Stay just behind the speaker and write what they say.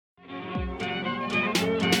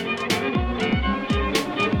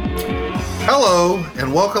Hello,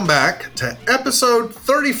 and welcome back to episode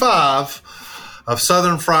 35 of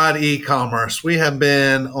Southern Fried E-Commerce. We have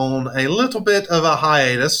been on a little bit of a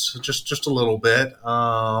hiatus, just a little bit.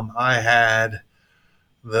 I had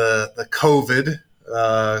the COVID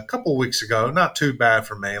a couple weeks ago. Not too bad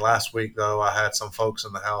for me. Last week, though, I had some folks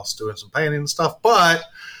in the house doing some painting and stuff, building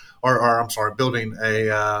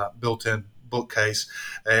a built-in bookcase.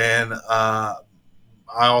 And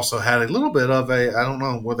I also had a little bit of I don't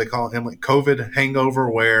know what they call it, COVID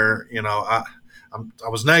hangover, where, I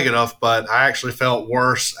was negative, but I actually felt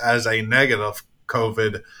worse as a negative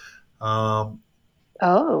COVID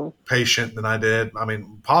patient than I did. I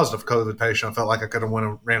mean, positive COVID patient. I felt like I could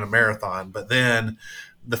have ran a marathon, but then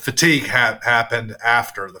the fatigue happened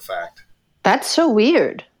after the fact. That's so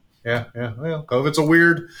weird. Yeah. Well, COVID's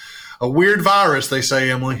a weird virus, they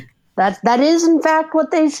say, Emily. That is in fact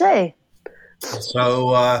what they say. So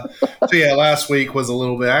last week was a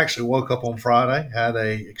little bit. I actually woke up on Friday, had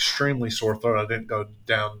a extremely sore throat. I didn't go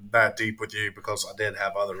down that deep with you because I did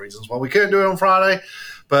have other reasons why we couldn't do it on Friday.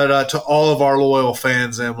 But to all of our loyal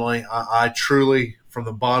fans, Emily, I truly, from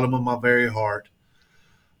the bottom of my very heart,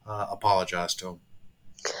 apologize to them.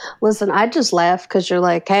 Listen, I just laughed because you're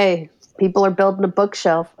like, hey, people are building a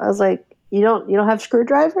bookshelf. I was like, you don't have a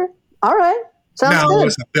screwdriver? All right. No,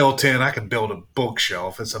 it's a built-in. I can build a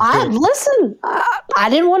bookshelf. I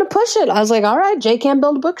didn't want to push it. I was like, all right, Jay can't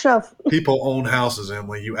build a bookshelf. People own houses,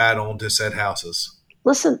 Emily. You add on to said houses.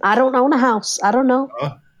 Listen, I don't own a house. I don't know.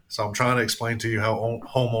 So I'm trying to explain to you how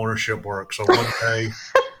home ownership works. So one day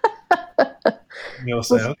you'll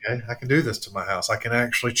say, okay, I can do this to my house. I can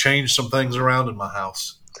actually change some things around in my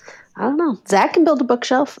house. I don't know. Zach can build a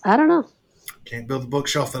bookshelf. I don't know. Can't build the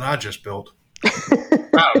bookshelf that I just built.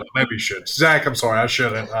 I don't know, maybe you should. Zach, I'm sorry, I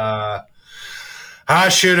shouldn't. I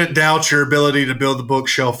shouldn't doubt your ability to build the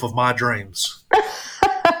bookshelf of my dreams.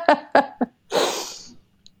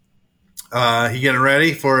 You getting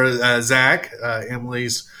ready for Zach?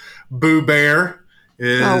 Emily's Boo Bear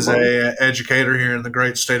is a educator here in the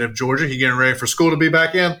great state of Georgia. He getting ready for school to be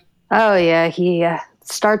back in? Oh, yeah. He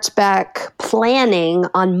starts back planning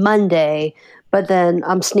on Monday, but then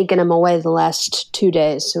I'm sneaking him away the last 2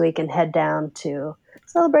 days so he can head down to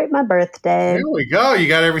celebrate my birthday. There we go. You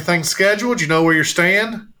got everything scheduled? You know where you're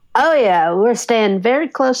staying? Oh, yeah. We're staying very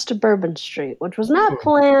close to Bourbon Street, which was not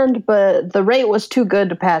planned, but the rate was too good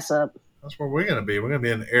to pass up. That's where we're going to be. We're going to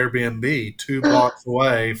be in an Airbnb 2 blocks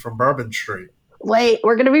away from Bourbon Street. Wait,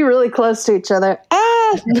 we're going to be really close to each other.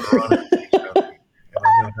 I'm going to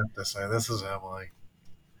have to say, this is Emily.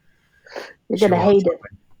 You're going to hate it.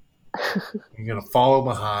 You're going to follow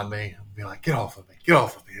behind me and be like, get off of me. Get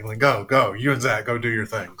off of me. Emily, go. You and Zach, go do your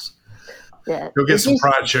things. Yeah. Go get some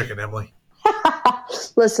fried chicken, Emily.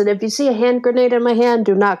 Listen, if you see a hand grenade in my hand,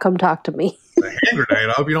 do not come talk to me. A hand grenade?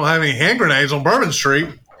 I hope you don't have any hand grenades on Bourbon Street.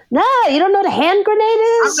 No, you don't know what a hand grenade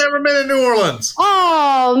is? I've never been in New Orleans.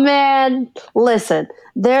 Oh, man. Listen,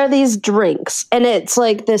 there are these drinks, and it's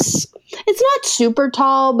like this. It's not super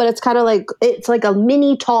tall, but it's kind of like, it's like a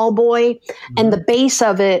mini tall boy, and the base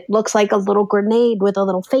of it looks like a little grenade with a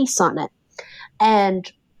little face on it.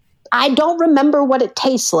 And I don't remember what it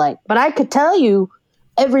tastes like, but I could tell you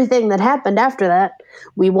everything that happened after that.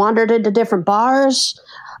 We wandered into different bars.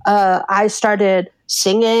 I started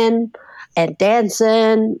singing and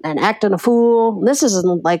dancing and acting a fool. This is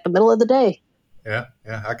in like the middle of the day. Yeah.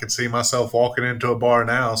 I can see myself walking into a bar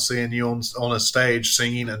now, seeing you on a stage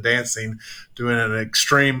singing and dancing, doing an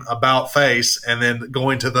extreme about face, and then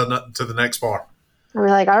going to the next bar. And we're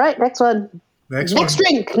like, all right, next one. Next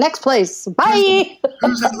drink, next place. Bye.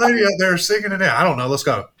 Who's that lady out there singing it out? I don't know. Let's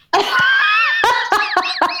go.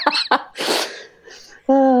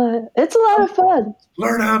 It's a lot of fun.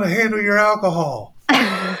 Learn how to handle your alcohol.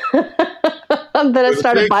 Then I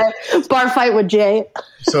started a bar fight with Jay.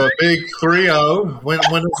 So a big 3-0. When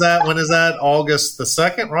is that? When is that? August the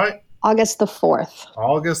 2nd, right? August the 4th.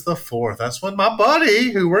 August the 4th. That's when my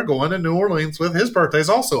buddy, who we're going to New Orleans with, his birthday is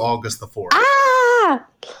also August the 4th.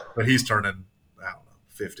 But he's turning, I don't know,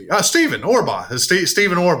 50. Stephen Orba.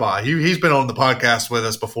 Stephen Orba. He's been on the podcast with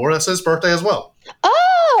us before. That's his birthday as well.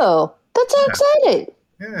 Oh, that's so exciting.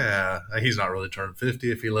 Yeah. He's not really turned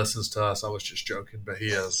 50 if he listens to us. I was just joking, but he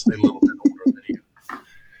is a little bit older than you.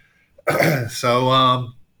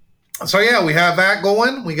 So yeah, we have that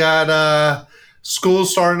going. We got school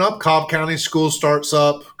starting up. Cobb County school starts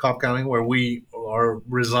up. Cobb County, where we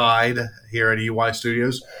reside here at EY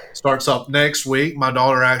Studios, starts up next week. My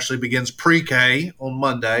daughter actually begins pre-K on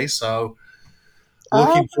Monday, so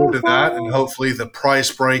looking forward to that. And hopefully the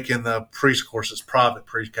price break in the preschool, of course, it's private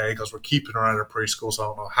pre-K because we're keeping her at a preschool, so I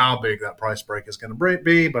don't know how big that price break is going to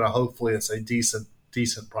be, but hopefully it's a decent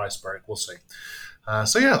decent price break. We'll see.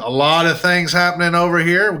 So, yeah, a lot of things happening over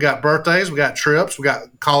here. We got birthdays, we got trips, we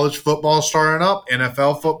got college football starting up,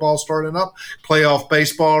 NFL football starting up, playoff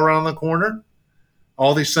baseball around the corner.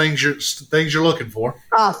 All these things you're looking for.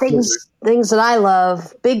 Oh, things that I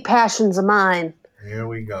love. Big passions of mine. Here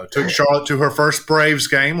we go. Took Charlotte to her first Braves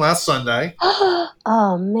game last Sunday.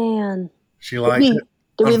 Oh, man. She liked it.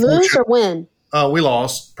 Did we lose or win? We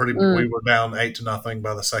lost. We were down 8-0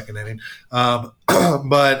 by the second inning. But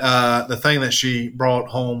the thing that she brought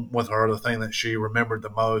home with her, the thing that she remembered the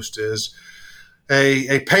most is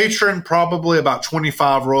a patron probably about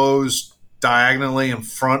 25 rows diagonally in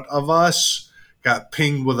front of us got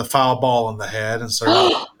pinged with a foul ball in the head. And so it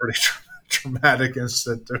was a pretty traumatic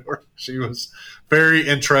incident to her. She was very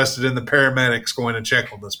interested in the paramedics going to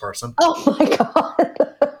check on this person. Oh, my God.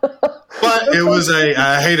 But it was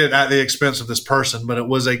I hate it at the expense of this person, but it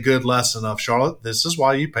was a good lesson of, Charlotte, this is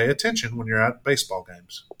why you pay attention when you're at baseball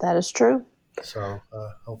games. That is true. So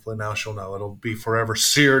hopefully now she'll know. It'll be forever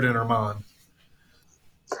seared in her mind.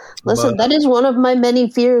 Listen, that is one of my many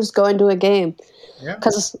fears going to a game.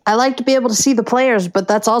 Because I like to be able to see the players, but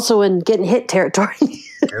that's also in getting hit territory.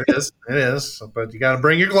 It is. It is. But you got to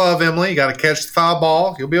bring your glove, Emily. You got to catch the foul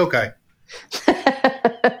ball. You'll be okay.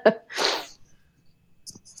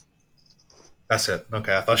 That's it.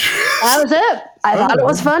 Okay, I thought that was it. I thought it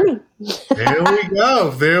was funny. There we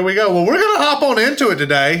go. There we go. Well, we're going to hop on into it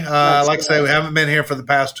today. Like I say, we haven't been here for the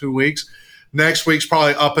past 2 weeks. Next week's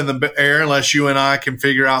probably up in the air unless you and I can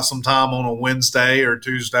figure out some time on a Wednesday or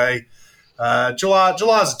Tuesday.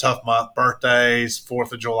 July's a tough month. Birthdays,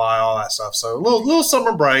 4th of July, all that stuff. So a little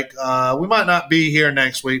summer break. We might not be here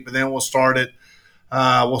next week, but then we'll start it.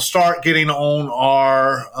 We'll start getting on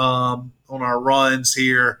our runs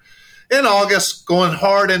here in August, going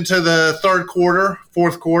hard into the third quarter,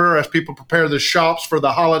 fourth quarter as people prepare the shops for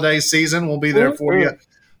the holiday season. We'll be there for you.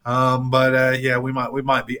 But we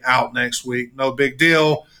might be out next week. No big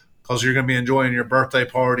deal, because you're going to be enjoying your birthday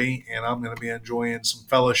party, and I'm going to be enjoying some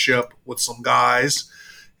fellowship with some guys.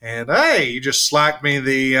 And hey, you just slacked me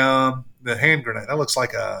the hand grenade. That looks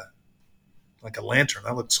like a lantern.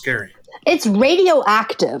 That looks scary. It's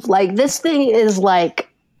radioactive. Like, this thing is like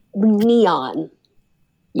neon.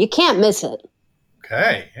 You can't miss it.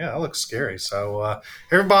 Okay, yeah, that looks scary. So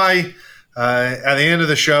everybody. At the end of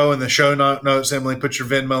the show, in the show notes, Emily, put your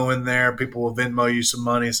Venmo in there. People will Venmo you some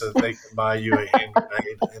money so that they can buy you a hand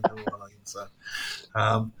grenade.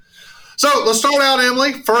 So let's start out,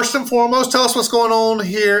 Emily. First and foremost, tell us what's going on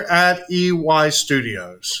here at EY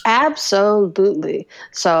Studios. Absolutely.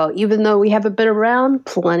 So even though we haven't been around,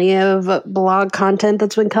 plenty of blog content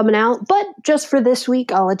that's been coming out. But just for this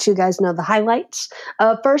week, I'll let you guys know the highlights.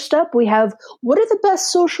 First up, we have what are the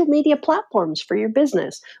best social media platforms for your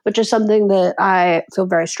business, which is something that I feel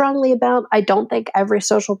very strongly about. I don't think every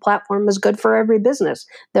social platform is good for every business.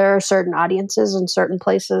 There are certain audiences and certain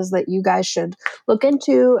places that you guys should look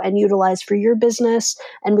into and utilize for your business,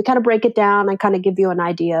 and we kind of break it down and kind of give you an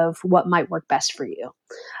idea of what might work best for you.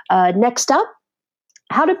 Next up,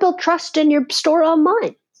 how to build trust in your store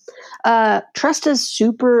online. Trust is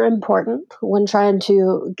super important when trying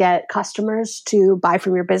to get customers to buy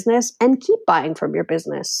from your business and keep buying from your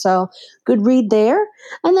business. So good read there.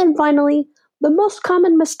 And then finally, the most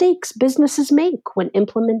common mistakes businesses make when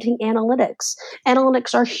implementing analytics.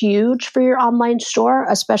 Analytics are huge for your online store,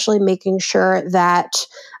 especially making sure that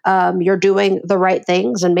you're doing the right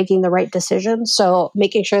things and making the right decisions. So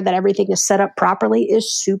making sure that everything is set up properly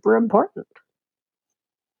is super important.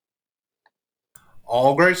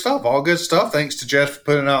 All great stuff. All good stuff. Thanks to Jeff for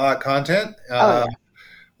putting out that content.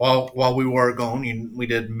 While we were gone, we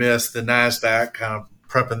did miss the NASDAQ, kind of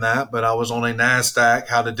prepping that, but I was on a NASDAQ,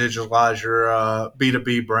 how to digitalize your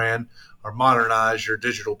B2B brand, or modernize your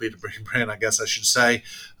digital B2B brand, I guess I should say.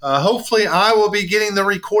 Hopefully I will be getting the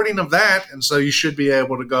recording of that, and so you should be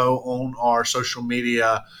able to go on our social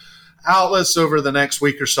media outlets over the next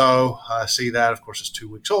week or so. I see that, of course, it's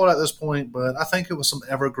 2 weeks old at this point, but I think it was some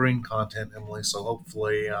evergreen content, Emily, so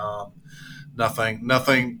hopefully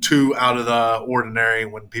nothing too out of the ordinary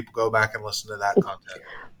when people go back and listen to that content.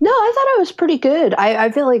 No, I thought it was pretty good. I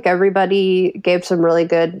feel like everybody gave some really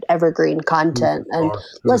good evergreen content. And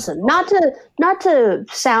listen, not to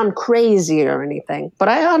sound crazy or anything, but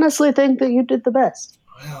I honestly think that you did the best.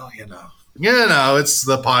 Well, it's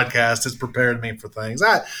the podcast. It's prepared me for things.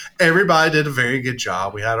 Everybody did a very good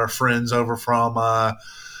job. We had our friends over from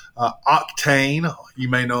Octane. You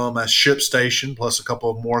may know them as ShipStation, plus a couple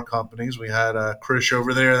of more companies. We had Krish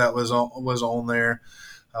over there that was on there.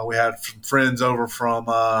 We had some friends over from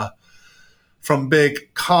from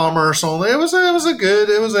Big Commerce only. It was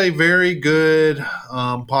a very good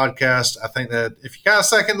podcast. I think that if you got a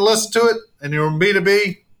second to listen to it and you're on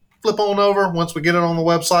B2B, flip on over. Once we get it on the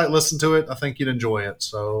website, listen to it. I think you'd enjoy it.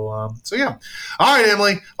 So yeah. All right,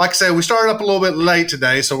 Emily. Like I said, we started up a little bit late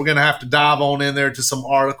today, so we're going to have to dive on in there to some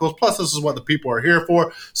articles. Plus, this is what the people are here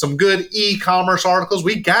for. Some good e-commerce articles.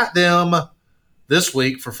 We got them this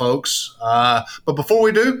week for folks. But before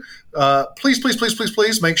we do,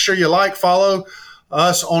 please make sure you like, follow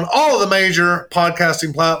us on all of the major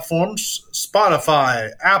podcasting platforms: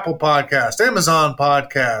 Spotify, Apple Podcasts, Amazon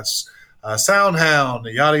Podcasts,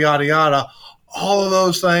 SoundHound, yada, yada, yada. All of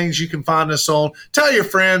those things you can find us on. Tell your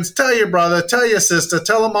friends, tell your brother, tell your sister,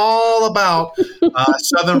 tell them all about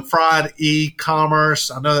Southern Fried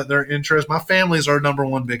E-commerce. I know that they're interested. My family's our number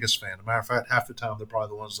one biggest fan. As a matter of fact, half the time they're probably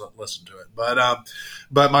the ones that listen to it.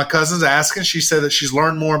 But my cousin's asking. She said that she's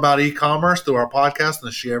learned more about e-commerce through our podcast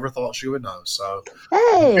than she ever thought she would know. So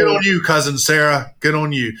Good on you, cousin Sarah. Good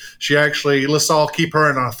on you. She actually, let's all keep her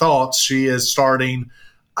in our thoughts. She is starting,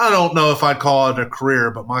 I don't know if I'd call it a career,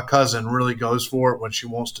 but my cousin really goes for it when she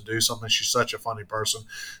wants to do something. She's such a funny person.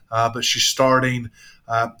 But she's starting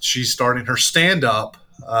her stand-up,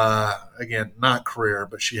 again, not career,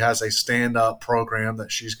 but she has a stand-up program that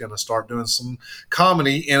she's going to start doing some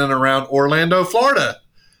comedy in and around Orlando, Florida.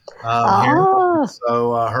 Here.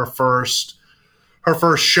 So her first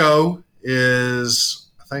show is,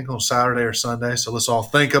 I think, on Saturday or Sunday. So let's all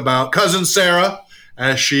think about cousin Sarah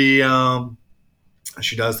as she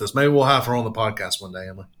does this. Maybe we'll have her on the podcast one day,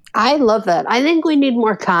 Emily. I love that. I think we need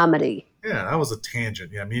more comedy. Yeah, that was a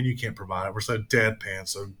tangent. Yeah, me and you can't provide it. We're so deadpan,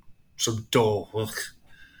 so dull. Ugh.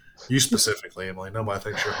 You specifically, Emily. Nobody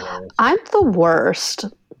thinks you're hilarious. I'm the worst.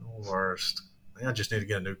 Worst. I just need to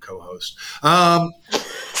get a new co-host.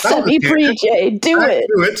 Set me free, Jay. Do it.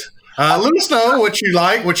 Let us know what you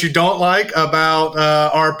like, what you don't like about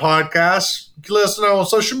our podcast. Let us know on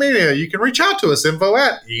social media. You can reach out to us,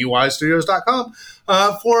 info@eystudios.com,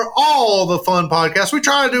 for all the fun podcasts. We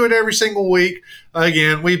try to do it every single week.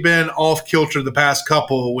 Again, we've been off kilter the past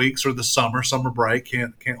couple of weeks, or the summer break.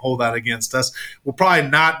 Can't hold that against us. We'll probably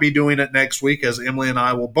not be doing it next week, as Emily and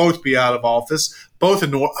I will both be out of office, both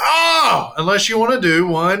in unless you want to do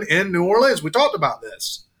one in New Orleans. We talked about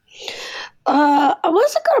this. I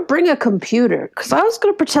wasn't going to bring a computer because I was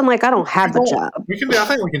going to pretend like I don't have a job. I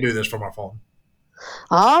think we can do this from our phone.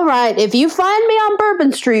 All right. If you find me on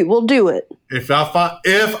Bourbon Street, we'll do it. If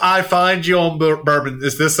I find you on Bourbon,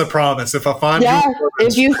 is this a promise? If I find you,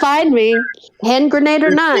 if you find me, hand grenade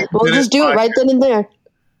or not, we'll just do it right then and there.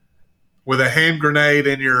 With a hand grenade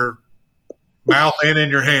in your mouth and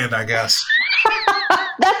in your hand, I guess.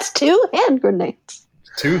 That's 2 hand grenades.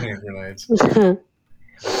 2 hand grenades.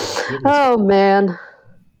 Oh man,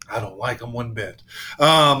 I don't like them one bit.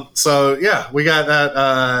 So yeah, we got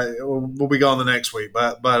that. We'll be gone the next week,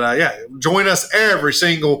 but yeah, join us every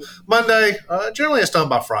single Monday. Generally, it's done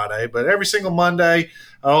by Friday, but every single Monday,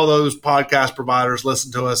 all those podcast providers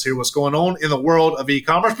listen to us, hear what's going on in the world of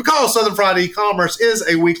e-commerce, because Southern Fried E-commerce is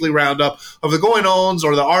a weekly roundup of the going-ons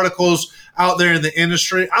or the articles out there in the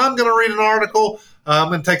industry. I'm going to read an article. I'm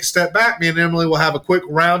going to take a step back. Me and Emily will have a quick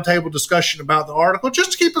roundtable discussion about the article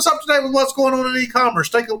just to keep us up to date with what's going on in e-commerce.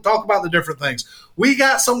 Talk about the different things. We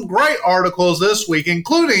got some great articles this week,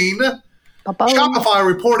 including Shopify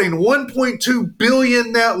reporting 1.2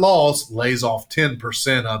 billion net loss, lays off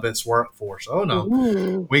 10% of its workforce. Oh, no.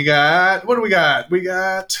 Ooh. What do we got? We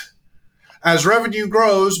got, as revenue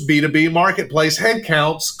grows, B2B marketplace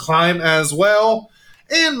headcounts climb as well.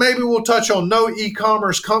 And maybe we'll touch on no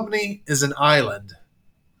e-commerce company is an island.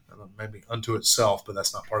 Maybe unto itself, but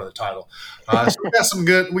that's not part of the title. So we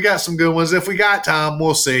got some good ones. If we got time,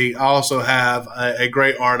 we'll see. I also have a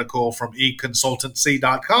great article from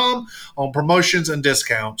econsultancy.com on promotions and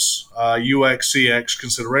discounts, UX, CX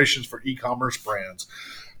considerations for e-commerce brands.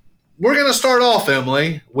 We're going to start off,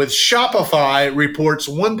 Emily, with Shopify reports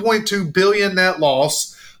 1.2 billion net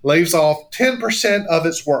loss, lays off 10% of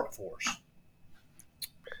its workforce.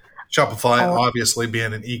 Shopify, obviously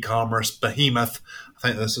being an e-commerce behemoth, I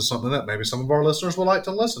think this is something that maybe some of our listeners would like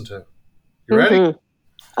to listen to. You ready? Mm-hmm.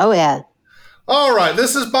 Oh, yeah. All right.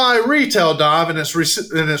 This is by Retail Dive, and it's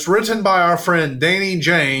written by our friend Danny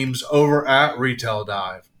James over at Retail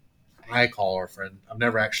Dive. I call her friend. I've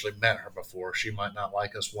never actually met her before. She might not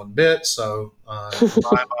like us one bit, so in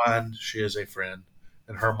my mind, she is a friend.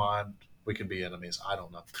 In her mind, we can be enemies. I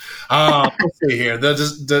don't know. Let's see here.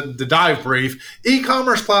 The dive brief.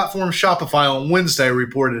 E-commerce platform Shopify on Wednesday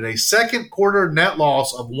reported a second quarter net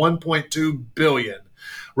loss of $1.2 billion.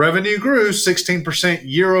 Revenue grew 16%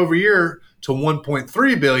 year over year to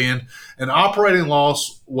 $1.3 billion, and operating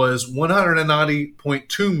loss was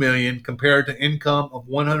 $190.2 million compared to income of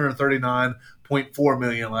 $139.4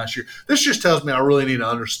 million last year. This just tells me I really need to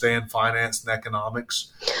understand finance and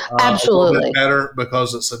economics Absolutely a little bit better,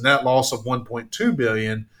 because it's a net loss of $1.2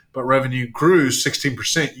 billion, but revenue grew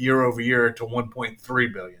 16% year over year to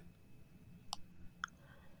 $1.3 billion.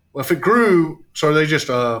 Well, if it grew, so are they just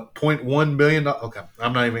 $0.1 billion? Okay,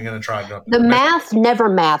 I'm not even going to try to. The math never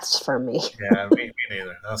maths for me. Yeah, me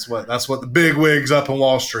neither. That's what the big wigs up in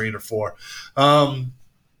Wall Street are for.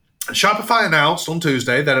 Shopify announced on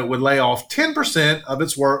Tuesday that it would lay off 10% of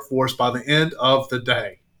its workforce by the end of the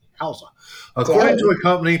day. Howza. According to a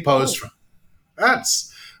company post,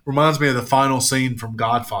 that's reminds me of the final scene from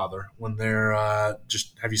Godfather when they're have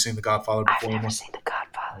you seen The Godfather before? I've never seen The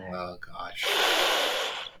Godfather. Oh, gosh.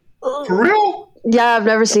 For real? Yeah, I've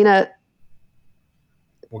never seen it.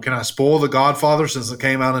 Well, can I spoil The Godfather since it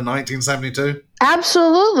came out in 1972?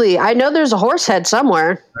 Absolutely. I know there's a horse head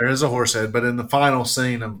somewhere. There is a horse head, but in the final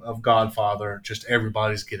scene of Godfather, just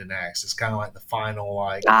everybody's getting axed. It's kind of like the final,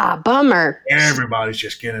 bummer. Everybody's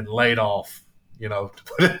just getting laid off, to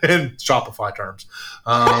put it in Shopify terms.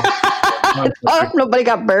 Nobody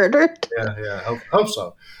got murdered. Yeah, hope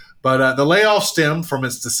so. But the layoff stemmed from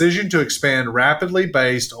its decision to expand rapidly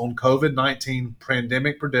based on COVID-19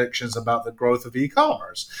 pandemic predictions about the growth of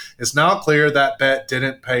e-commerce. It's now clear that bet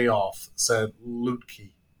didn't pay off, said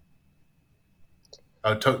Lutke.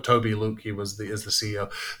 Toby Lutke is the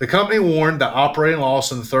CEO. The company warned that operating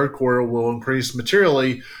loss in the third quarter will increase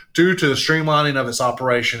materially due to the streamlining of its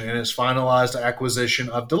operation and its finalized acquisition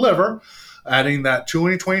of Deliverr, adding that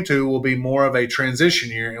 2022 will be more of a transition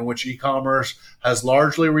year in which e-commerce has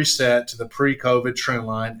largely reset to the pre-COVID trend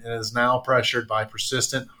line and is now pressured by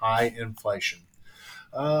persistent high inflation.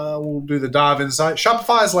 We'll do the dive insight.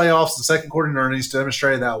 Shopify's layoffs in second quarter earnings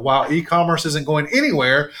demonstrated that while e-commerce isn't going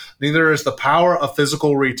anywhere, neither is the power of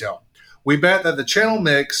physical retail. We bet that the channel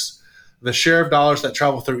mix, the share of dollars that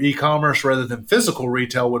travel through e-commerce rather than physical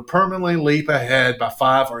retail, would permanently leap ahead by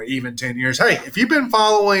 5 or even 10 years. Hey, if you've been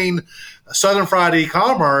following Southern Fried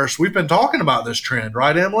e-commerce, we've been talking about this trend,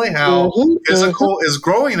 right, Emily? How physical is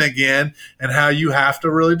growing again and how you have to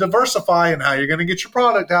really diversify and how you're going to get your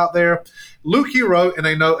product out there. Lukey wrote in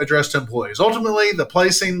a note addressed to employees, ultimately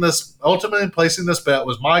placing this bet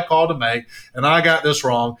was my call to make, and I got this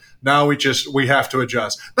wrong. Now we have to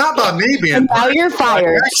adjust. Not by me being and now you're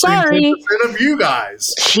fired. Sorry. 10% of you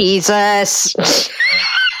guys. Jesus.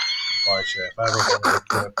 Sorry, Chef. I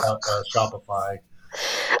ever Shopify.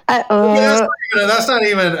 That's not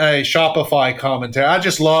even a Shopify commentary. I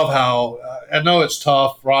just love how I know it's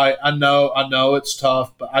tough, right? I know it's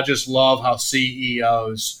tough, but I just love how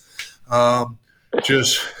CEOs I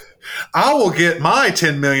will get my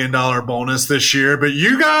 $10 million bonus this year, but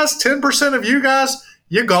you guys, 10% of you guys,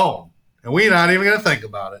 you're gone, and we're not even going to think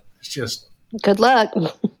about it. It's just good luck.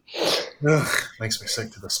 Makes me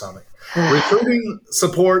sick to the stomach. Recruiting,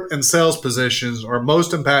 support, and sales positions are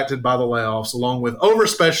most impacted by the layoffs, along with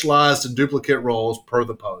over-specialized and duplicate roles, per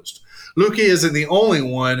the Post. Lukey isn't the only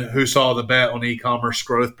one who saw the bet on e-commerce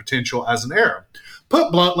growth potential as an error.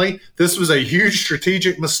 Put bluntly, this was a huge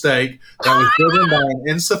strategic mistake that was driven by an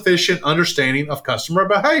insufficient understanding of customer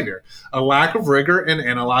behavior, a lack of rigor in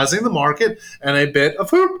analyzing the market, and a bit of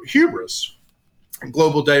hubris.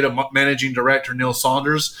 Global Data Managing Director Neil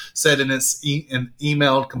Saunders said in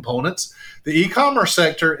emailed components, the e-commerce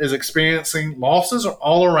sector is experiencing losses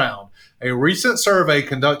all around. A recent survey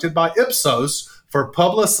conducted by Ipsos for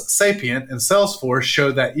Publicis Sapient and Salesforce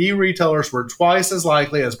showed that e-retailers were twice as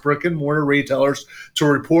likely as brick-and-mortar retailers to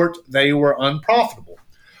report they were unprofitable.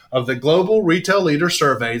 Of the global retail leaders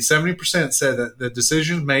surveyed, 70% said that the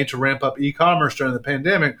decisions made to ramp up e-commerce during the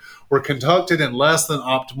pandemic were conducted in less than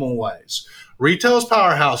optimal ways. Retail's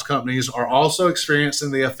powerhouse companies are also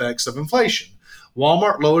experiencing the effects of inflation.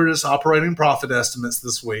 Walmart lowered its operating profit estimates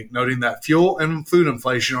this week, noting that fuel and food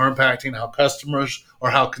inflation are impacting how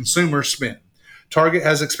consumers spend. Target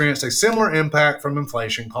has experienced a similar impact from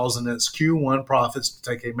inflation, causing its Q1 profits to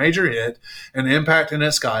take a major hit and impacting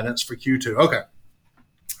its guidance for Q2. Okay,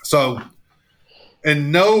 so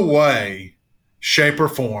in no way, shape, or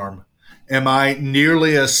form am I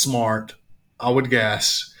nearly as smart, I would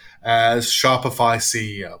guess, as Shopify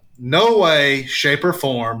CEO. No way, shape, or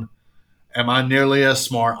form am I nearly as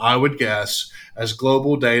smart, I would guess, as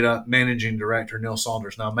Global Data Managing Director Neil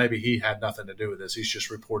Saunders. Now, maybe he had nothing to do with this. He's just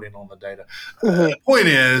reporting on the data. The point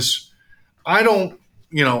is, I don't,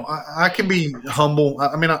 I can be humble.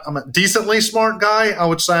 I mean, I'm a decently smart guy. I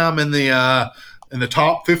would say I'm in the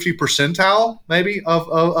top 50 percentile, maybe,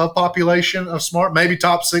 of population of smart, maybe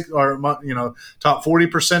top 6 or, top 40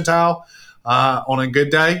 percentile. on a good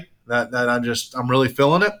day. That I'm really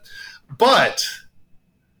feeling it. But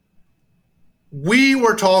we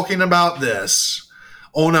were talking about this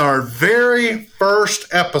on our very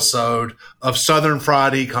first episode of Southern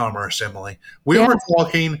Fried E-commerce, Emily. We were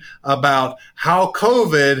talking about how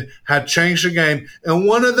COVID had changed the game. And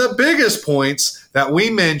one of the biggest points that we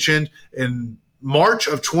mentioned in March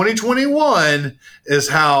of 2021 is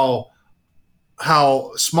how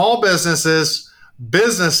small businesses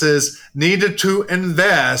needed to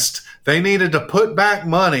invest. They needed to put back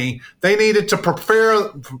money. They needed to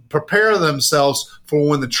prepare themselves for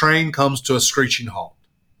when the train comes to a screeching halt.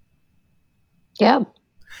 Yeah.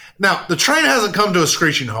 Now, the train hasn't come to a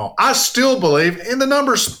screeching halt. I still believe, and the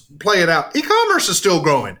numbers play it out, e-commerce is still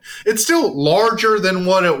growing. It's still larger than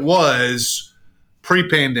what it was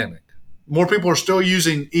pre-pandemic. More people are still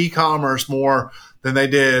using e-commerce more than they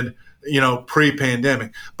did,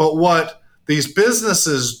 pre-pandemic. But what these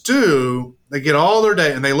businesses do, they get all their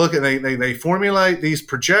data and they look at, they formulate these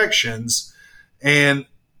projections. And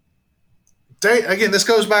again, this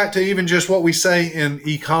goes back to even just what we say in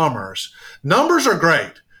e-commerce. Numbers are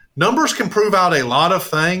great. Numbers can prove out a lot of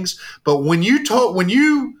things, but when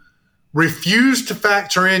you refuse to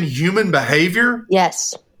factor in human behavior,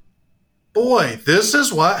 yes, boy, this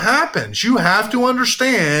is what happens. You have to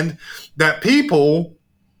understand that people,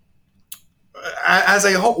 as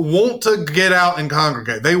a whole, want to get out and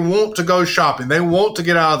congregate. They want to go shopping. They want to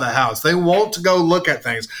get out of the house. They want to go look at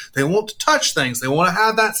things. They want to touch things. They want to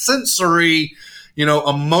have that sensory,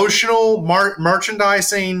 emotional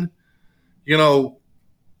merchandising,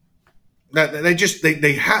 that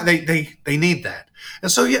they need that.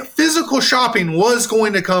 And so, physical shopping was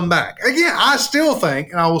going to come back. Again, I still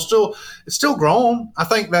think, and it's still grown. I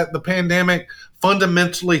think that the pandemic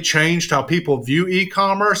fundamentally changed how people view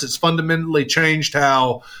e-commerce. It's fundamentally changed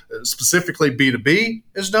how specifically B2B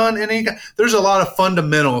is done in e-commerce. There's a lot of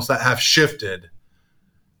fundamentals that have shifted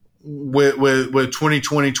with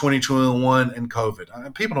 2020, 2021, and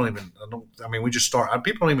COVID. People don't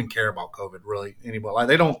even care about COVID really anymore. Like,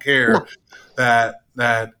 they don't care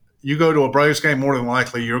that you go to a Braves game, more than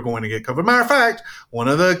likely you're going to get COVID. Matter of fact, one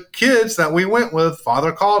of the kids that we went with,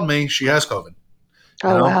 father called me, she has COVID.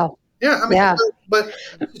 Oh, wow. Yeah, but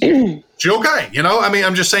she's okay.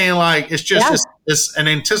 I'm just saying, like, it's just it's an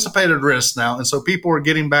anticipated risk now, and so people are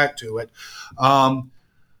getting back to it.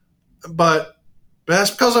 But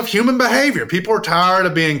that's because of human behavior. People are tired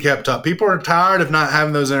of being kept up. People are tired of not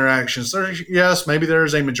having those interactions. Maybe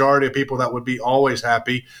there's a majority of people that would be always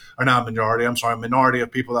happy, or not majority. I'm sorry, a minority of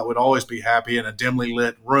people that would always be happy in a dimly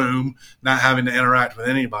lit room, not having to interact with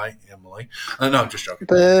anybody. Emily, no, I'm just joking.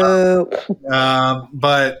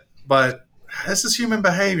 But this is human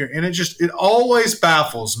behavior, and it always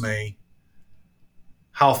baffles me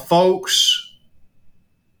how folks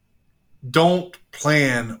don't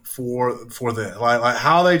plan for this, like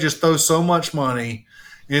how they just throw so much money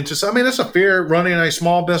into. It's a fear running a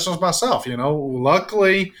small business myself.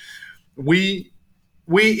 Luckily, we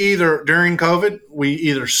either during COVID we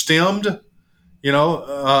either stemmed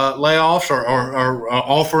layoffs or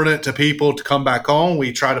offering it to people to come back on.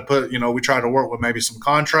 We try to work with maybe some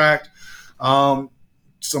contract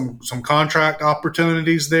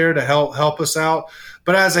opportunities there to help us out.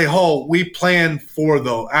 But as a whole, we planned for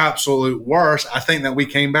the absolute worst. I think that we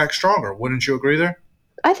came back stronger. Wouldn't you agree there?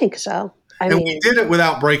 I think so. We did it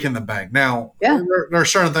without breaking the bank. Now, there are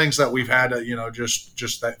certain things that we've had to,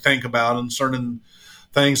 just think about, and certain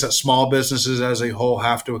things that small businesses as a whole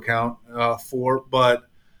have to account for. But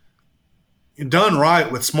done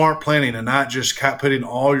right with smart planning and not just putting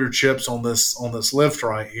all your chips on this lift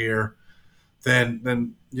right here,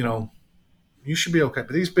 then you should be okay.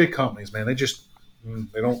 But these big companies, man,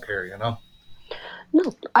 they don't care,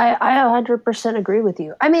 No, I 100% agree with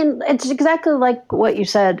you. It's exactly like what you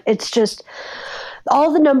said. It's just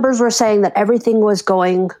all the numbers were saying that everything was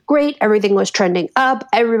going great. Everything was trending up.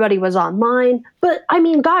 Everybody was online. But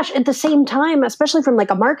gosh, at the same time, especially from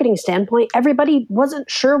like a marketing standpoint, everybody wasn't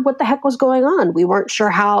sure what the heck was going on. We weren't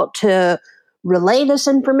sure how to relay this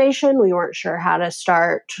information. We weren't sure how to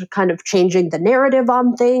start kind of changing the narrative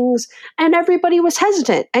on things. And everybody was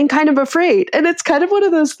hesitant and kind of afraid. And it's kind of one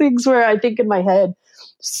of those things where I think in my head,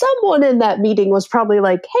 someone in that meeting was probably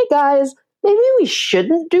like, hey guys, maybe we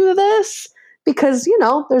shouldn't do this because,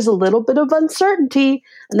 there's a little bit of uncertainty.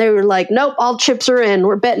 And they were like, nope, all chips are in.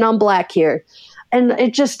 We're betting on black here. And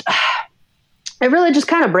it really just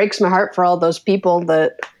kind of breaks my heart for all those people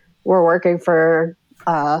that were working for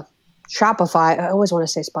Shopify. I always want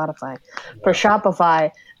to say Spotify for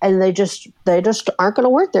Shopify, and they just aren't going to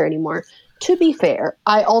work there anymore. To be fair,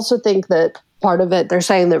 I also think that part of it. They're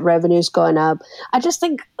saying that revenue's going up. I just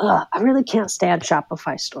think I really can't stand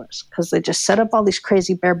Shopify stores because they just set up all these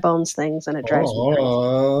crazy bare bones things, and it drives me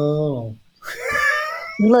crazy.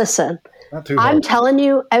 Listen, I'm telling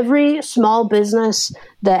you, every small business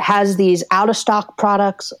that has these out of stock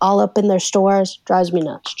products all up in their stores drives me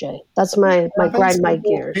nuts, Jay. That's my grind my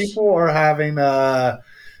gears. People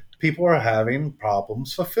are having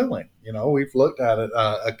problems fulfilling. We've looked at it.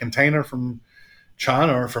 A container from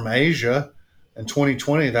China or from Asia in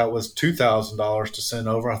 2020 that was $2,000 to send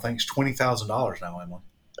over. I think it's $20,000 now, Emily.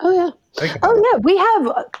 Oh yeah. Oh yeah, we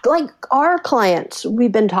have our clients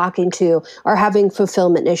we've been talking to are having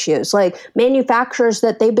fulfillment issues. Like manufacturers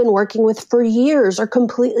that they've been working with for years are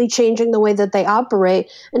completely changing the way that they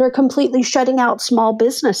operate and are completely shutting out small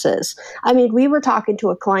businesses. I mean, we were talking to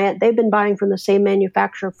a client, they've been buying from the same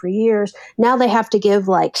manufacturer for years. Now they have to give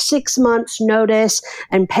 6 months notice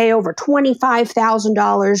and pay over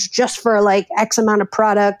 $25,000 just for X amount of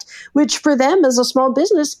product, which for them as a small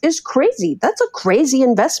business is crazy. That's a crazy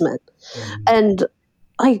investment. And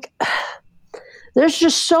there's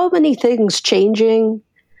just so many things changing,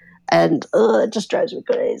 and it just drives me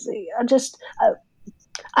crazy.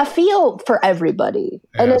 I feel for everybody,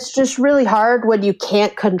 and it's just really hard when you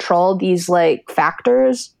can't control these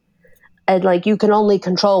factors, and you can only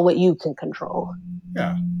control what you can control.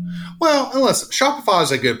 Yeah. Well, and listen, Shopify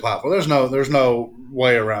is a good platform. There's no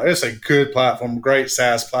way around it. It's a good platform, great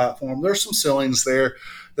SaaS platform. There's some ceilings there.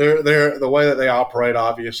 They're the way that they operate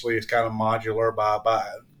obviously is kind of modular by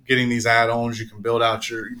getting these add-ons. You can build out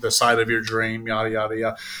the site of your dream, yada yada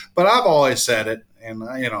yada. But I've always said it, and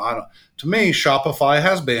I don't. To me, Shopify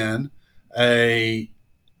has been a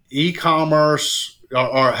e-commerce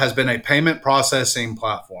or has been a payment processing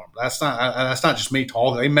platform. That's not just me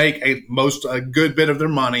talking. They make a good bit of their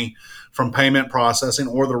money from payment processing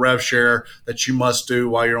or the rev share that you must do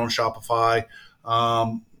while you're on Shopify.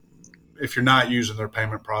 If you're not using their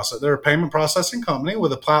payment process, they're a payment processing company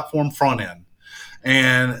with a platform front end.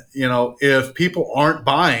 And, if people aren't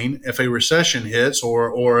buying, if a recession hits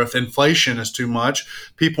or if inflation is too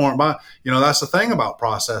much, people aren't buying. That's the thing about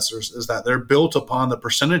processors is that they're built upon the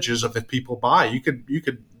percentages of if people buy. You could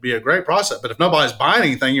be a great processor, but if nobody's buying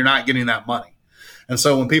anything, you're not getting that money. And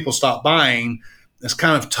so when people stop buying, it's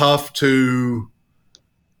kind of tough to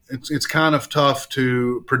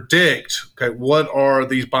predict, okay, what are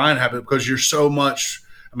these buying habits? Because you're so much,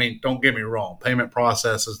 don't get me wrong, payment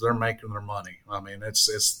processes, they're making their money.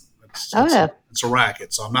 It's a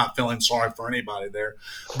racket. So I'm not feeling sorry for anybody there.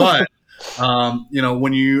 But,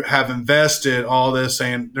 when you have invested all this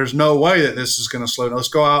saying there's no way that this is going to slow down. Let's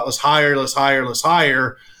go out, let's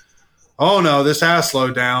hire. Oh no, this has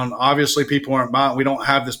slowed down. Obviously, people aren't buying. We don't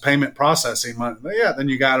have this payment processing money. But yeah, then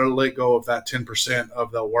you got to let go of that 10%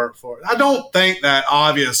 of the workforce. I don't think that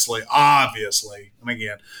obviously, and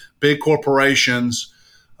again, big corporations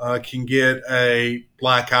can get a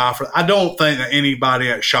black eye for. I don't think that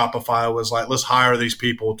anybody at Shopify was like, let's hire these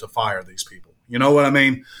people to fire these people. You know what I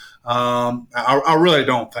mean? I really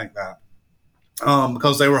don't think that.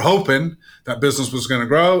 Because they were hoping that business was going to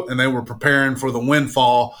grow and they were preparing for the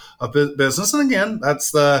windfall of business. And again,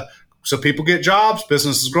 so people get jobs,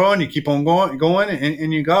 business is growing, you keep on going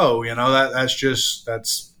and you go,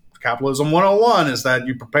 that's capitalism 101 is that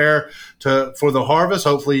you prepare for the harvest.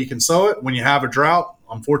 Hopefully you can sow it. When you have a drought,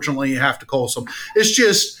 unfortunately you have to cull some. It's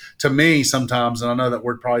just, to me sometimes, and I know that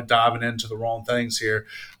we're probably diving into the wrong things here,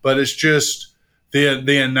 but it's just,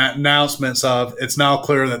 the announcements of it's now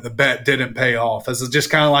clear that the bet didn't pay off as just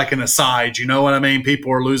kind of like an aside, you know what I mean?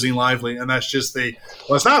 People are losing lively, and that's just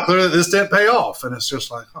it's not clear that this didn't pay off, and it's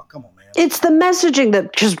just like, oh, come on, man. It's the messaging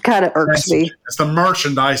that just kind of irks me. It's the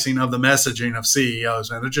merchandising of the messaging of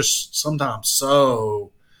CEOs, man. They're just sometimes they're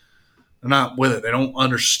not with it. They don't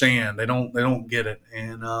understand. They don't get it.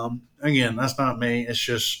 And again, that's not me. It's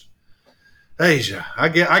just Asia. I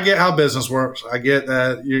get how business works. I get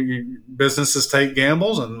that businesses take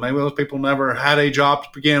gambles, and maybe those people never had a job to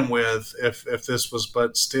begin with. If this was,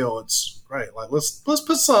 but still, it's great. Let's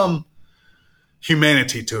put some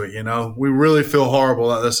humanity to it. We really feel horrible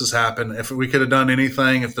that this has happened. If we could have done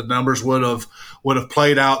anything, if the numbers would have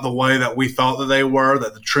played out the way that we thought that they were,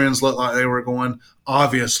 that the trends looked like they were going,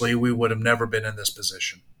 obviously we would have never been in this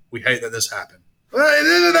position. We hate that this happened.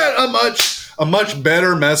 Isn't that a much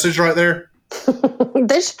better message right there?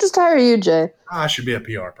 They should just hire you, Jay. I should be a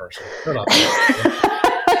PR person.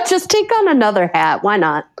 Just take on another hat. Why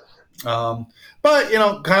not? But,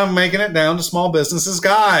 kind of making it down to small businesses.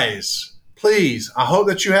 Guys, please, I hope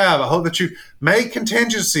that you make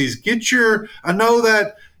contingencies. I know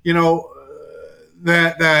that,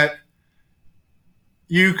 that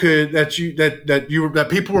that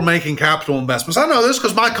people were making capital investments. I know this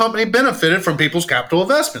because my company benefited from people's capital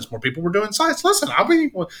investments. More people were doing sites. Listen,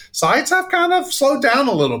 sites have kind of slowed down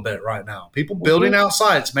a little bit right now. People building out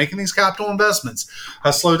sites, making these capital investments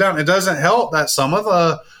has slowed down. It doesn't help that some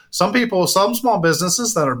small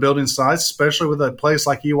businesses that are building sites, especially with a place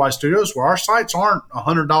like EY Studios, where our sites aren't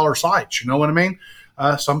 $100 sites. You know what I mean?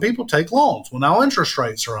 Some people take loans. Well, now interest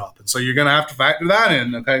rates are up, and so you're going to have to factor that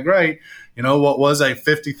in. Okay, great. What was a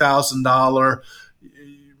 $50,000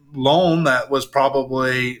 loan that was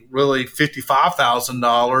probably really $55,000,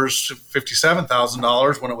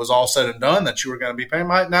 $57,000 when it was all said and done that you were going to be paying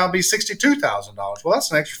might now be $62,000. Well, that's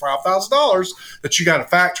an extra $5,000 that you got to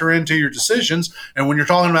factor into your decisions. And when you're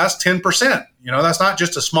talking about that's 10%, that's not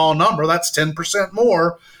just a small number. That's 10%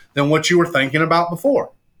 more than what you were thinking about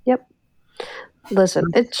before. Yep. Listen,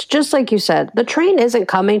 it's just like you said. The train isn't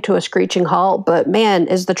coming to a screeching halt, but man,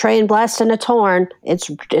 is the train blasting its horn.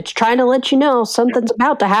 It's trying to let you know something's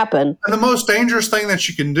about to happen. And the most dangerous thing that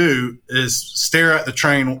you can do is stare at the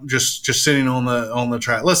train just sitting on the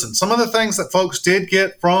track. Listen, some of the things that folks did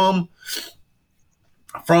get from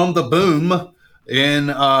the boom in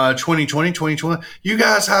 2020, 2021, you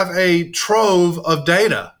guys have a trove of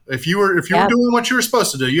data. If you were doing what you were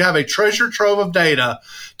supposed to do, you have a treasure trove of data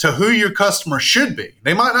to who your customer should be.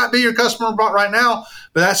 They might not be your customer right now,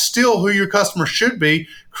 but that's still who your customer should be.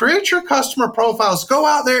 Create your customer profiles. Go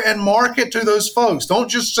out there and market to those folks. Don't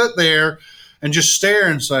just sit there and just stare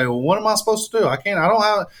and say, well, what am I supposed to do? I don't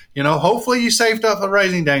have, hopefully you saved up a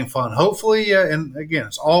raising dang fund. Hopefully, and again,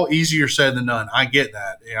 it's all easier said than done. I get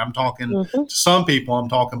that. I'm talking to some people, I'm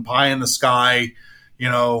talking pie in the sky,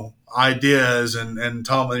 ideas and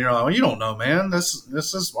tell them, you don't know, man, this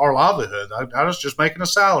is our livelihood. I was just making a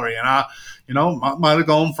salary, and I might have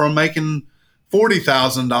gone from making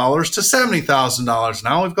 $40,000 to $70,000.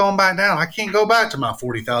 Now we've gone back down. I can't go back to my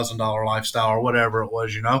 $40,000 lifestyle or whatever it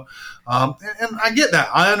was, and I get that.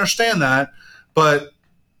 I understand that, but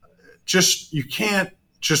you can't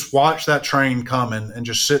just watch that train coming and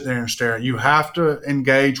just sit there and stare. You have to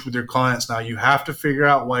engage with your clients now. You have to figure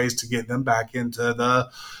out ways to get them back into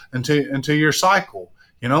your cycle,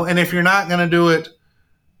 and if you're not going to do it,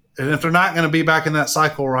 and if they're not going to be back in that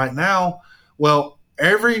cycle right now, well,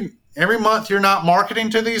 every month you're not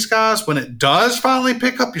marketing to these guys. When it does finally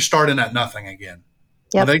pick up, you're starting at nothing again.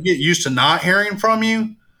 Yep. When they get used to not hearing from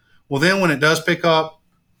you, well, then when it does pick up,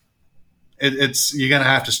 you're going to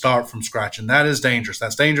have to start from scratch, and that is dangerous.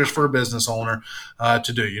 That's dangerous for a business owner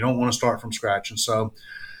to do. You don't want to start from scratch, and so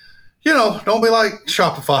don't be like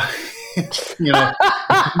Shopify.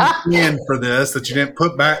 In for this, that you didn't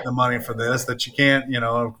put back the money for this, that you can't,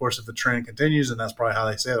 of course, if the trend continues, and that's probably how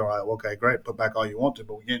they say it, all right, well, okay, great, put back all you want to,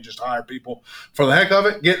 but we can't just hire people for the heck of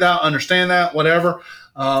it. Get that, understand that, whatever,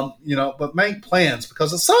 but make plans,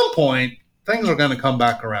 because at some point things are going to come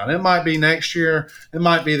back around. It might be next year, it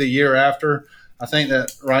might be the year after. I think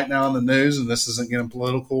that right now in the news, and this isn't getting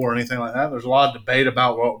political or anything like that, there's a lot of debate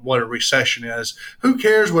about what a recession is. Who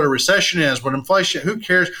cares what a recession is? What inflation? Who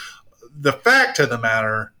cares? The fact of the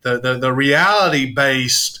matter, the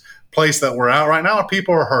reality-based place that we're at right now,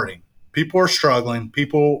 people are hurting. People are struggling.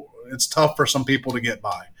 It's tough for some people to get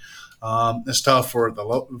by. It's tough for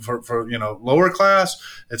lower class.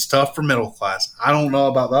 It's tough for middle class. I don't know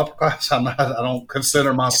about the upper class. I don't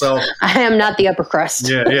consider myself. I am not the upper crust.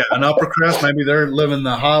 Yeah, an upper crust. Maybe they're living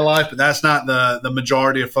the high life, but that's not the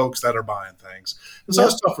majority of folks that are buying things. And so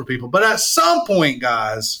It's tough for people. But at some point,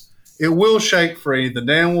 guys, it will shake free. The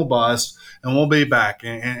dam will bust, and we'll be back.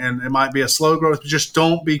 And it might be a slow growth. But just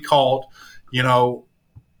don't be caught,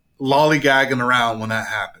 lollygagging around when that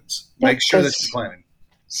happens. Make sure that you're planning.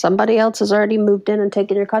 Somebody else has already moved in and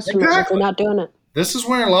taken your customers if you're not doing it. This is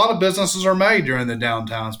where a lot of businesses are made during the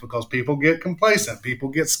downtowns, because people get complacent, people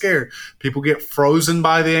get scared, people get frozen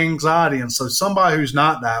by the anxiety. And so somebody who's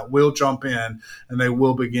not that will jump in, and they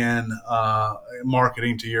will begin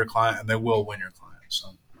marketing to your client, and they will win your client. So.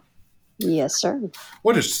 Yes, sir.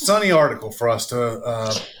 What a sunny article for us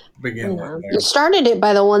to begin with. You started it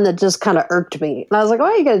by the one that just kind of irked me. And I was like,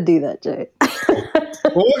 why are you going to do that, Jay?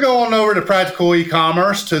 Well, we'll go on over to Practical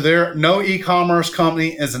E-Commerce, to their No E-Commerce Company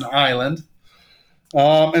is an Island.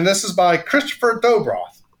 And this is by Christopher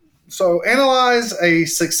Dobroth. So analyze a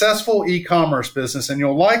successful e-commerce business, and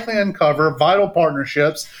you'll likely uncover vital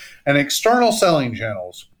partnerships and external selling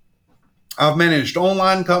channels. I've managed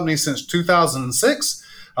online companies since 2006.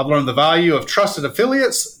 I've learned the value of trusted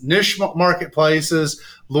affiliates, niche marketplaces,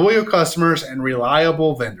 loyal customers, and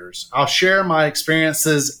reliable vendors. I'll share my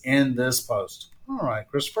experiences in this post. All right,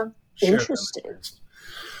 Christopher. Interesting.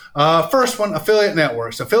 First one, affiliate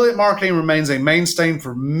networks. Affiliate marketing remains a mainstay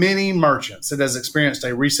for many merchants. It has experienced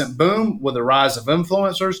a recent boom with the rise of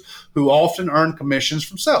influencers who often earn commissions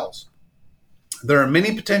from sales. There are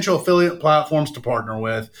many potential affiliate platforms to partner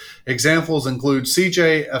with. Examples include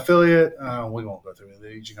CJ Affiliate. We won't go through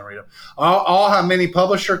these. You can read them. All have many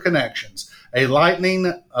publisher connections. A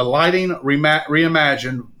lighting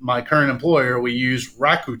reimagined. My current employer, we use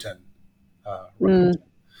Rakuten. It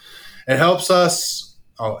helps us.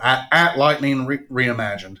 At Lightning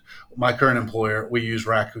Reimagined, my current employer, we use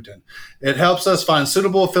Rakuten. It helps us find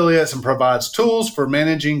suitable affiliates and provides tools for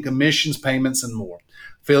managing commissions, payments, and more.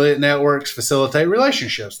 Affiliate networks facilitate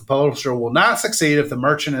relationships. The publisher will not succeed if the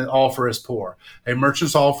merchant offer is poor. A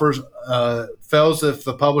merchant's offer fails if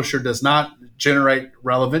the publisher does not generate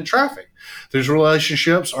relevant traffic. These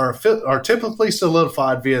relationships are typically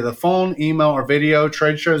solidified via the phone, email, or video.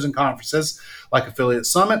 Trade shows and conferences like Affiliate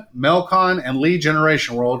Summit, Melcon, and Lead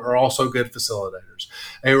Generation World are also good facilitators.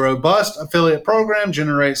 A robust affiliate program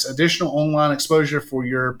generates additional online exposure for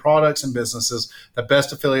your products and businesses. The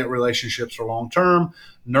best affiliate relationships are long-term,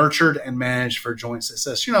 nurtured, and managed for joint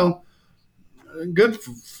success. Good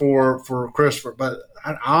for Christopher, but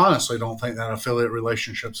I honestly don't think that affiliate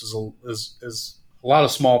relationships is a lot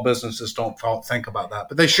of small businesses don't think about that,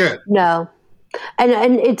 but they should. No.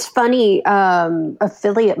 And it's funny,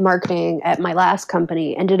 affiliate marketing at my last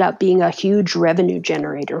company ended up being a huge revenue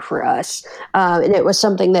generator for us. And it was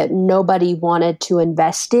something that nobody wanted to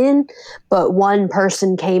invest in, but one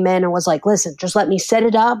person came in and was like, listen, just let me set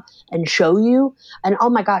it up and show you. And oh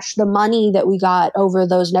my gosh, the money that we got over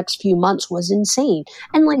those next few months was insane.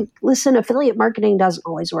 And listen, affiliate marketing doesn't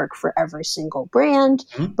always work for every single brand,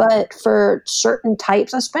 but for certain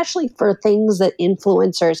types, especially for things that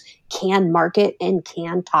influencers can market and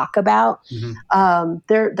can talk about.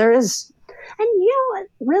 There is, and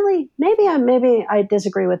really, maybe I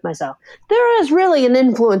disagree with myself. There is really an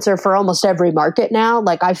influencer for almost every market now.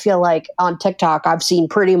 I feel like on TikTok, I've seen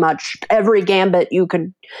pretty much every gambit you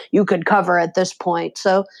could cover at this point.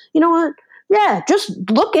 So you know what? Yeah, just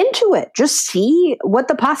look into it. Just see what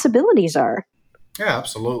the possibilities are. Yeah,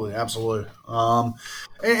 absolutely. And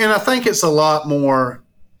I think it's a lot more,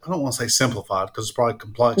 I don't want to say simplified because it's probably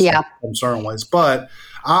complex in certain ways, but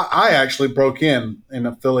I actually broke in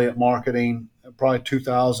affiliate marketing probably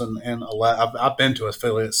 2011. I've been to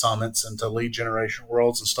affiliate summits and to lead generation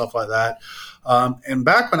worlds and stuff like that. And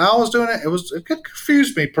back when I was doing it, it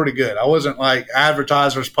confused me pretty good. I wasn't like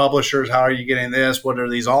advertisers, publishers. How are you getting this? What are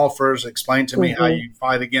these offers? Explain to me how you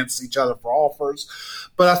fight against each other for offers.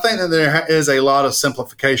 But I think that there is a lot of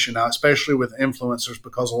simplification now, especially with influencers,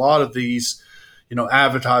 because a lot of these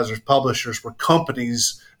advertisers, publishers were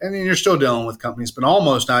companies, and then you're still dealing with companies, but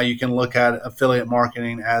almost now you can look at affiliate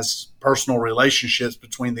marketing as personal relationships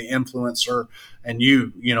between the influencer and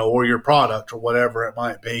you, or your product or whatever it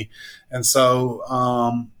might be. And so,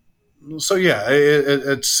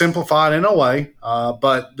 it's simplified in a way,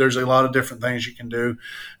 but there's a lot of different things you can do.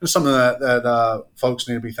 It's something that folks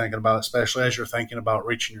need to be thinking about, especially as you're thinking about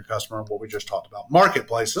reaching your customer, what we just talked about.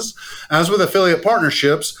 Marketplaces. As with affiliate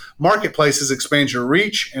partnerships, marketplaces expand your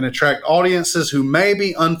reach and attract audiences who may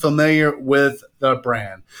be unfamiliar with the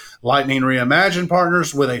brand. Lightning Reimagined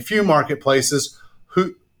partners with a few marketplaces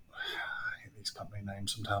who, I hate these company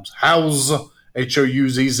names sometimes, Houzz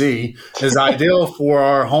is ideal for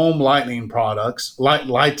our home lighting products.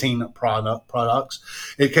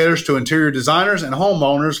 It caters to interior designers and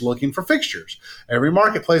homeowners looking for fixtures. Every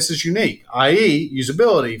marketplace is unique, i.e.,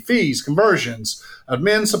 usability, fees, conversions,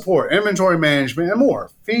 admin support, inventory management, and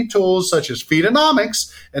more. Feed tools such as Feedonomics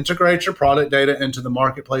integrate your product data into the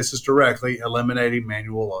marketplaces directly, eliminating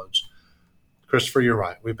manual loads. Christopher, you're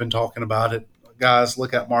right. We've been talking about it. Guys,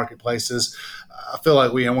 look at marketplaces. I feel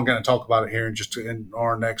like we're going to talk about it here in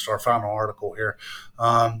our final article here.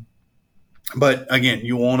 But again,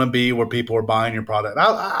 you want to be where people are buying your product.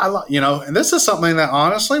 And this is something that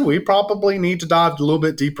honestly we probably need to dive a little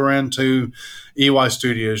bit deeper into EY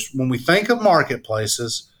Studios. When we think of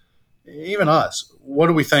marketplaces, even us, what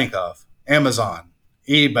do we think of? Amazon,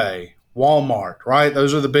 eBay, Walmart, right?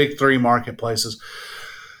 Those are the big three marketplaces.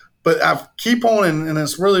 But I keep on, and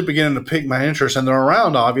it's really beginning to pique my interest, and they're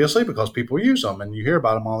around, obviously, because people use them, and you hear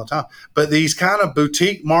about them all the time. But these kind of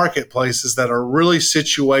boutique marketplaces that are really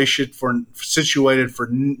situated for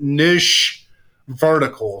niche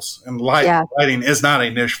verticals, and lighting is not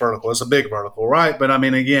a niche vertical; it's a big vertical, right? But I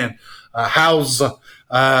mean, again, Houzz,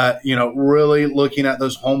 really looking at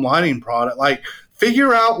those home lighting product,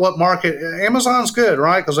 figure out what market. Amazon's good,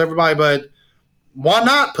 right? Because everybody, but why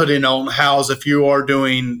not put in on Houzz if you are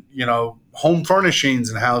doing, home furnishings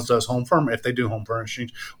and House does if they do home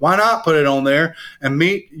furnishings, why not put it on there and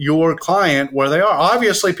meet your client where they are?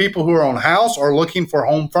 Obviously, people who are on House are looking for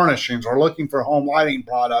home furnishings or looking for home lighting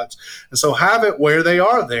products. And so have it where they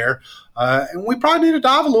are there. And we probably need to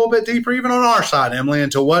dive a little bit deeper, even on our side, Emily,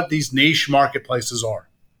 into what these niche marketplaces are.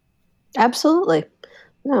 Absolutely.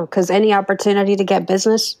 No, because any opportunity to get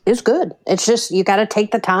business is good. It's just you got to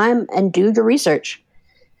take the time and do your research.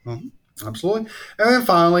 Mm-hmm. Absolutely. And then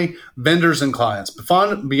finally, vendors and clients.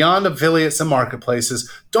 Beyond affiliates and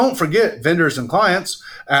marketplaces, don't forget vendors and clients.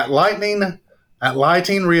 At Lighting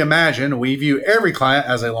Reimagined, we view every client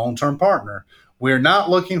as a long-term partner. We are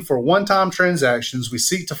not looking for one-time transactions. We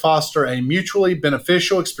seek to foster a mutually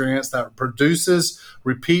beneficial experience that produces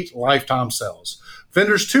repeat lifetime sales.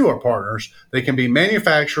 Vendors, too, are partners. They can be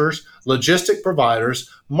manufacturers, logistic providers,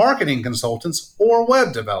 marketing consultants, or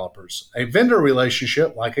web developers. A vendor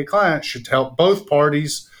relationship, like a client, should help both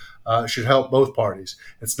parties.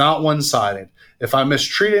 It's not one-sided. If I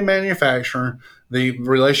mistreat a manufacturer, the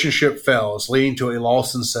relationship fails, leading to a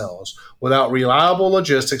loss in sales. Without reliable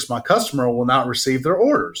logistics, my customer will not receive their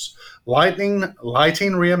orders. Lighting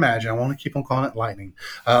Reimagined. I want to keep on calling it Lightning.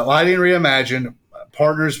 Lighting Reimagined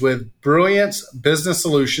partners with Brilliance Business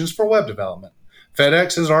Solutions for web development.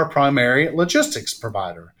 FedEx is our primary logistics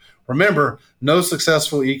provider. Remember, no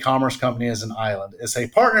successful e-commerce company is an island. It's a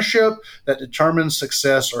partnership that determines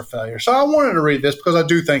success or failure. So I wanted to read this because I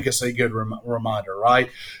do think it's a good reminder, right?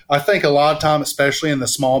 I think a lot of time, especially in the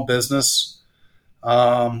small business,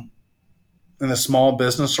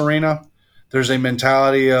 arena, there's a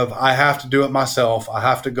mentality of I have to do it myself. I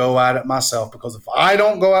have to go at it myself, because if I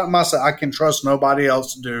don't go at it myself, I can trust nobody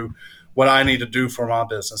else to do what I need to do for my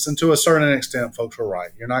business. And to a certain extent, folks are right.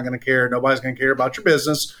 You're not going to care. Nobody's going to care about your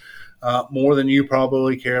business more than you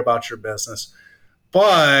probably care about your business.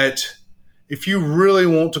 But if you really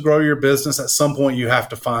want to grow your business, at some point you have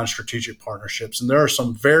to find strategic partnerships. And there are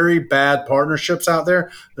some very bad partnerships out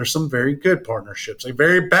there. There's some very good partnerships. A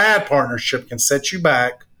very bad partnership can set you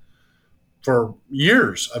back for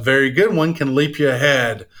years. A very good one can leap you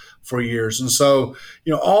ahead for years. And so,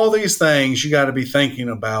 all these things you got to be thinking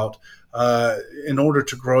about in order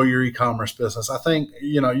to grow your e-commerce business. I think,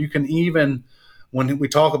 you can even, when we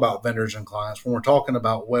talk about vendors and clients, when we're talking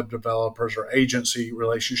about web developers or agency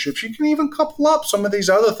relationships, you can even couple up some of these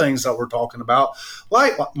other things that we're talking about,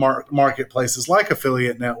 like marketplaces, like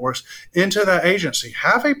affiliate networks, into that agency.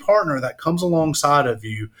 Have a partner that comes alongside of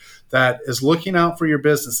you that is looking out for your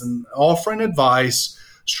business and offering advice,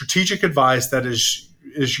 strategic advice that is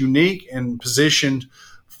unique and positioned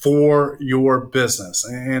for your business.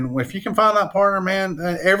 And if you can find that partner, man,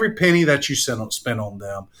 every penny that you spend on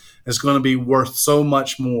them is going to be worth so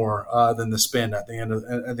much more than the spend at the end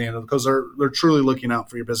of because they're truly looking out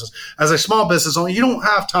for your business. As a small business owner, you don't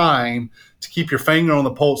have time to keep your finger on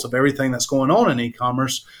the pulse of everything that's going on in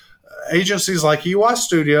e-commerce. Agencies like EY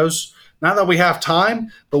Studios, not that we have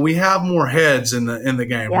time, but we have more heads in the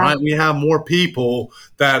game, right? We have more people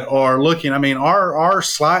that are looking. I mean, our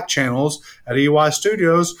Slack channels at EY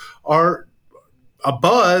Studios are a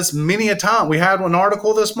buzz many a time. We had an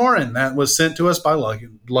article this morning that was sent to us by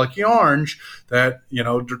Lucky Orange that,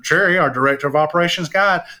 Cherry, our director of operations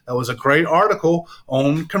guide, that was a great article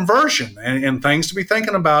on conversion and things to be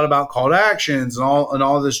thinking about call to actions and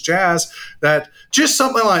all this jazz. That just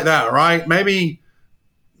something like that, right? Maybe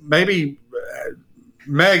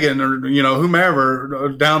Megan or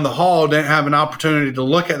whomever down the hall didn't have an opportunity to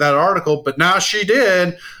look at that article, but now she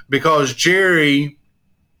did because Jerry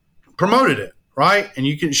promoted it, right? And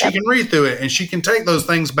she can read through it and she can take those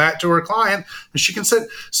things back to her client and she can say.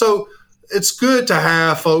 So it's good to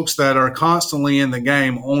have folks that are constantly in the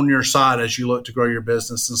game on your side as you look to grow your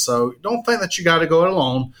business. And so don't think that you got to go it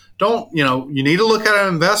alone. You need to look at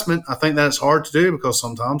an investment. I think that's hard to do because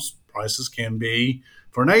sometimes prices can be,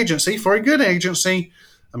 for an agency, for a good agency,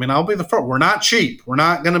 I mean, I'll be the first. We're not cheap. We're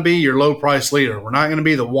not going to be your low price leader. We're not going to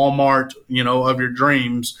be the Walmart, of your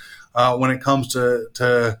dreams when it comes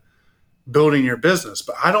to building your business.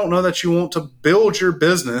 But I don't know that you want to build your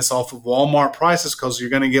business off of Walmart prices because you're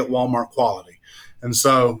going to get Walmart quality. And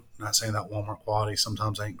so, I'm not saying that Walmart quality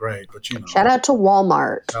sometimes ain't great, but Shout out to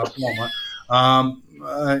Walmart.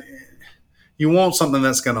 You want something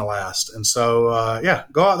that's going to last. And so,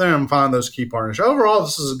 go out there and find those key partners. Overall,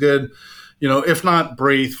 this is a good, if not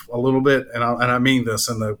brief, a little bit, and I mean this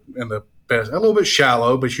in the best, a little bit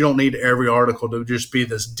shallow, but you don't need every article to just be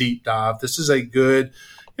this deep dive. This is a good,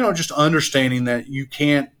 just understanding that you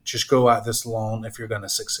can't just go at this alone if you're going to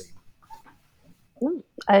succeed.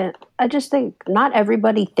 I just think not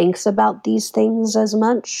everybody thinks about these things as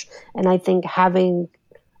much. And I think having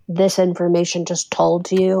this information just told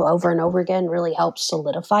to you over and over again really helps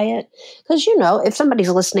solidify it. Because, you know, if somebody's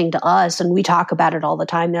listening to us and we talk about it all the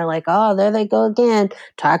time, they're like, oh, there they go again,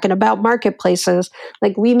 talking about marketplaces.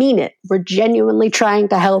 Like, we mean it. We're genuinely trying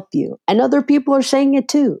to help you. And other people are saying it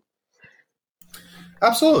too.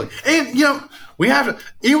 Absolutely. And, you know, we have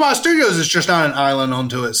EY Studios is just not an island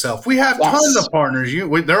unto itself. We have tons of partners.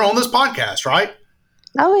 They're on this podcast, right?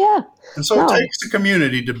 Oh, yeah. And so it takes a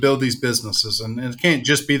community to build these businesses. And it can't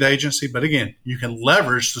just be the agency. But again, you can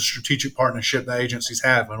leverage the strategic partnership that agencies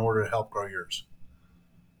have in order to help grow yours.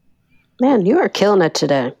 Man, you are killing it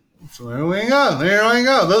today. So there we go. There we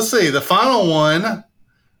go. Let's see. The final one.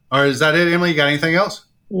 Or is that it, Emily? You got anything else?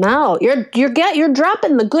 No, you're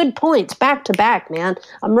dropping the good points back to back, man.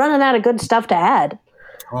 I'm running out of good stuff to add.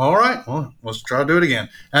 All right. Well, let's try to do it again.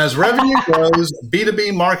 As revenue grows,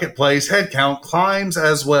 B2B marketplace headcount climbs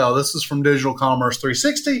as well. This is from Digital Commerce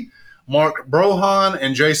 360. Mark Brohan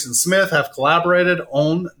and Jason Smith have collaborated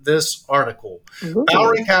on this article. Ooh.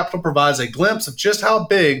 Bowery Capital provides a glimpse of just how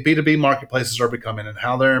big B2B marketplaces are becoming and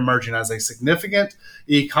how they're emerging as a significant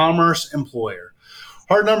e-commerce employer.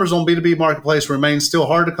 Hard numbers on B2B marketplace remain still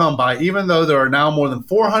hard to come by, even though there are now more than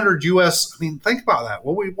 400 U.S. I mean, think about that.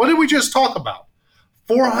 What did we just talk about?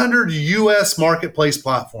 400 U.S. marketplace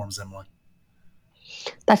platforms, Emily.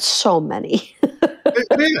 That's so many.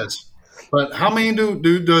 It is. But how many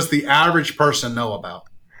does the average person know about?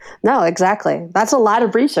 No, exactly. That's a lot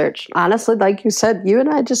of research. Honestly, like you said, you and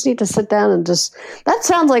I just need to sit down and that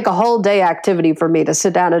sounds like a whole day activity for me to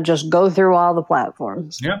sit down and just go through all the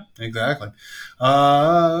platforms. Yeah, exactly.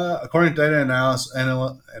 According to data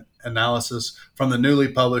analysis from the newly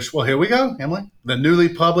published, well, here we go, Emily. The newly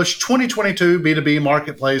published 2022 B2B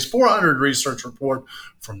Marketplace 400 research report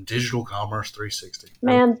from Digital Commerce 360.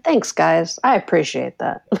 Man, thanks, guys. I appreciate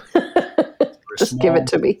that. Just give it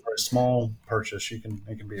to me. For a small purchase, it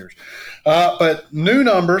can be yours. But new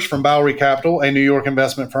numbers from Bowery Capital, a New York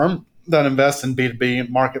investment firm that invests in B2B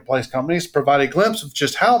marketplace companies, provide a glimpse of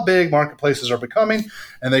just how big marketplaces are becoming,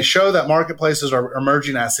 and they show that marketplaces are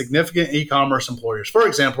emerging as significant e-commerce employers. For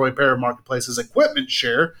example, a pair of marketplaces,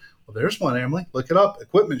 EquipmentShare. Well, there's one, Emily. Look it up.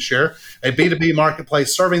 EquipmentShare, a B2B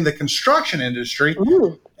marketplace serving the construction industry,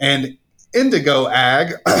 and Indigo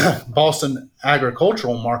Ag, Boston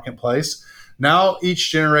agricultural marketplace, now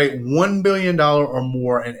each generate $1 billion or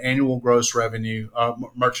more in annual gross revenue,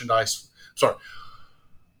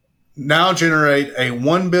 now generate a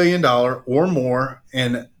 $1 billion or more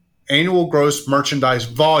in annual gross merchandise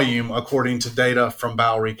volume, according to data from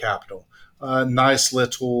Bowery Capital. There's a nice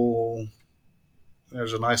little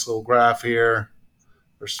graph here.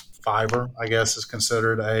 There's Fiverr, I guess, is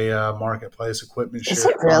considered a marketplace. EquipmentShare. Is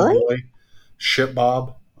it really?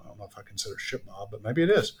 ShipBob. I don't know if I consider ShipBob, but maybe it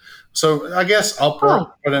is. So I guess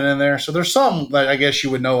Upwork put it in there. So there's some that I guess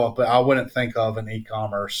you would know of, but I wouldn't think of an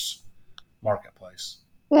e-commerce marketplace.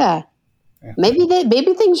 Yeah. Maybe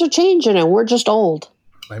things are changing and we're just old.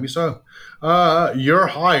 Maybe so. You're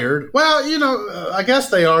hired. Well, I guess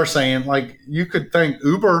they are saying, like, you could think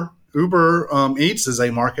Uber Eats is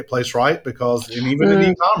a marketplace, right? Because and even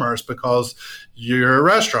in e-commerce, because you're a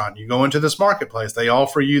restaurant, you go into this marketplace, they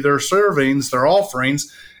offer you their servings, their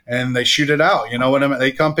offerings, and they shoot it out. You know what I mean?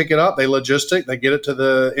 They come pick it up, they logistic, they get it to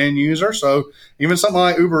the end user. So even something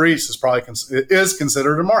like Uber Eats is probably is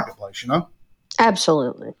considered a marketplace. You know,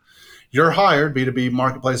 absolutely. You're hired. B2B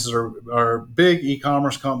marketplaces are big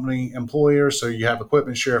e-commerce company employers. So you have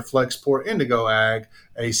EquipmentShare, Flexport, Indigo Ag,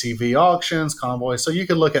 ACV Auctions, Convoy. So you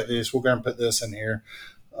can look at this. We're going to put this in here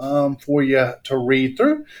for you to read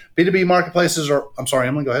through. B2B marketplaces are, I'm sorry,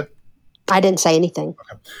 Emily, go ahead. I didn't say anything.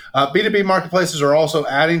 Okay. B2B marketplaces are also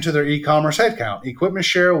adding to their e-commerce headcount.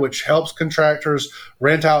 EquipmentShare, which helps contractors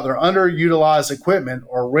rent out their underutilized equipment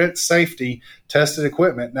or rent safety-tested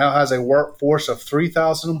equipment, now has a workforce of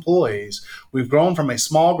 3,000 employees. We've grown from a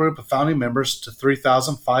small group of founding members to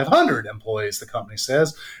 3,500 employees, the company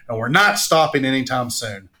says, and we're not stopping anytime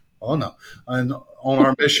soon. Oh, no. And on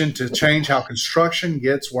our mission to change how construction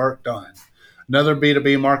gets work done. Another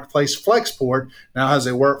B2B marketplace, Flexport, now has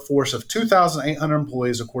a workforce of 2,800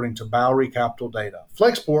 employees, according to Bowery Capital data.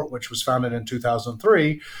 Flexport, which was founded in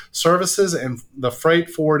 2003, services in the freight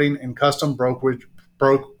forwarding and custom brokerage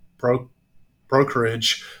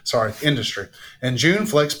industry. In June,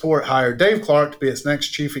 Flexport hired Dave Clark to be its next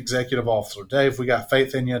chief executive officer. Dave, we got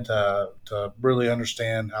faith in you to really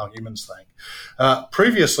understand how humans think.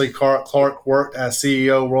 Previously, Clark worked as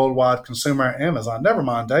CEO worldwide consumer at Amazon. Never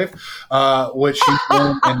mind, Dave, which he did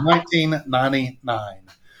in 1999.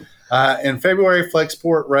 In February,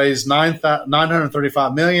 Flexport raised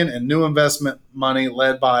 $935 million in new investment money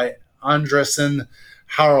led by Andreessen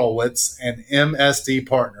Horowitz and MSD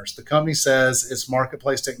Partners. The company says its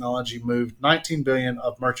marketplace technology moved 19 billion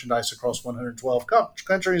of merchandise across 112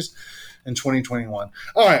 countries in 2021.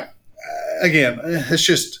 All right. Again, it's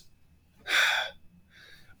just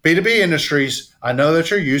B2B industries. I know that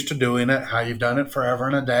you're used to doing it, how you've done it forever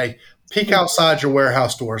and a day. Peek outside your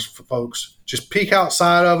warehouse doors, folks. Just peek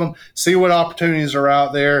outside of them, see what opportunities are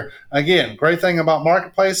out there. Again, great thing about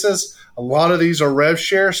marketplaces, a lot of these are rev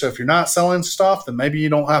share. So if you're not selling stuff, then maybe you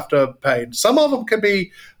don't have to pay. Some of them could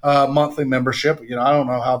be monthly membership. I don't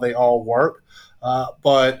know how they all work,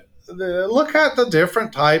 but look at the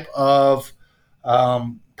different type of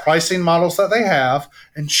pricing models that they have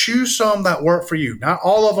and choose some that work for you. Not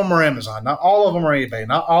all of them are Amazon. Not all of them are eBay.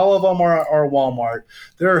 Not all of them are Walmart.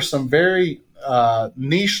 There are some very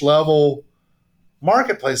niche level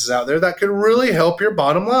marketplaces out there that could really help your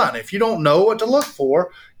bottom line. If you don't know what to look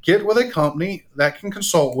for, get with a company that can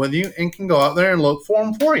consult with you and can go out there and look for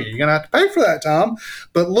them for you. You're gonna have to pay for that time,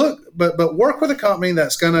 but work with a company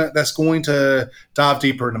that's going to dive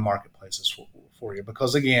deeper into marketplaces for you,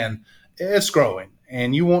 because again, it's growing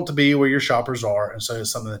and you want to be where your shoppers are, and so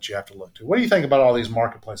it's something that you have to look to. What do you think about all these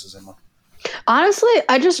marketplaces, Emma? Honestly,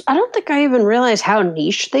 I don't think I even realized how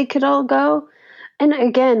niche they could all go. And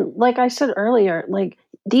again, like I said earlier, like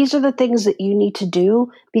these are the things that you need to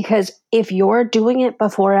do, because if you're doing it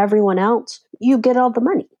before everyone else, you get all the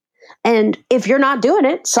money. And if you're not doing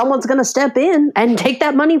it, someone's going to step in and take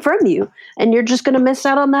that money from you, and you're just going to miss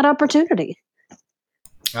out on that opportunity.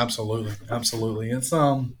 Absolutely. It's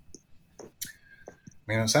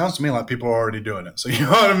it sounds to me like people are already doing it. So you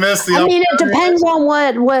ought to miss the opportunity. It depends on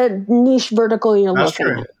what niche vertical you're looking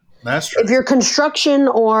at. That's true. If you're construction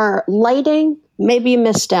or lighting, maybe you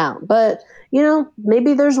missed out. But,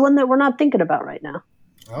 maybe there's one that we're not thinking about right now.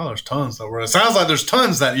 Oh, there's tons that it sounds like there's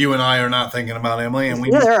tons that you and I are not thinking about, Emily. And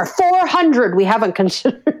there are 400 we haven't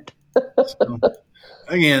considered. So,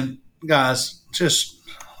 again, guys, just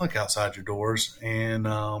look outside your doors and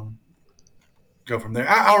go from there.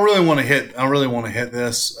 I really want to hit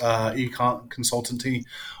this e-consultancy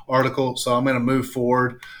article, so I'm going to move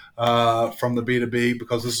forward from the B2B,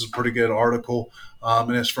 because this is a pretty good article,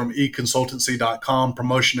 and it's from econsultancy.com,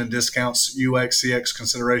 promotion and discounts, UX, CX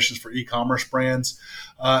considerations for e-commerce brands.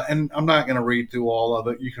 And I'm not going to read through all of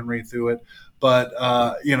it. You can read through it. But,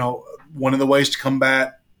 one of the ways to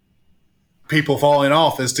combat people falling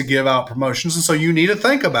off is to give out promotions. And so you need to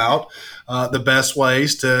think about the best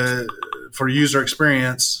ways for user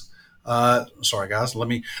experience. Sorry, guys. Let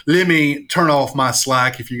me turn off my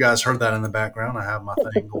Slack. If you guys heard that in the background, I have my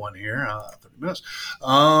thing going here. 30 minutes.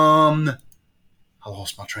 I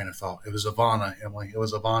lost my train of thought. It was Ivana, Emily. It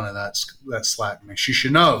was Ivana that slacked me. She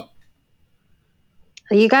should know.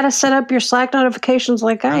 You got to set up your Slack notifications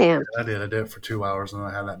like I am. I did it for 2 hours, and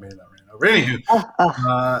then I had that meeting that ran over.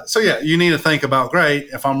 Anywho, so yeah, you need to think about, great,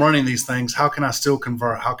 if I'm running these things, how can I still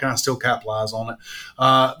convert? How can I still capitalize on it?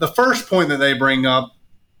 The first point that they bring up,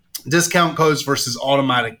 discount codes versus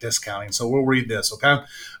automatic discounting. So we'll read this, okay?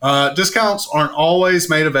 Discounts aren't always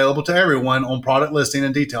made available to everyone on product listing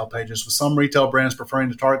and detail pages, with some retail brands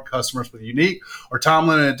preferring to target customers with unique or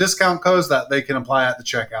time-limited discount codes that they can apply at the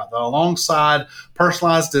checkout. Though alongside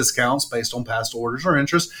personalized discounts based on past orders or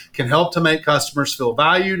interest can help to make customers feel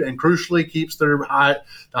valued, and crucially keeps the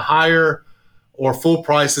higher or full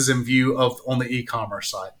prices in view on the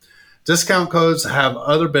e-commerce site. Discount codes have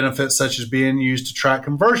other benefits, such as being used to track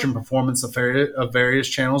conversion performance of various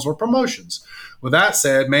channels or promotions. With that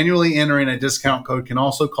said, manually entering a discount code can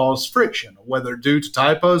also cause friction, whether due to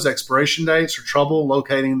typos, expiration dates, or trouble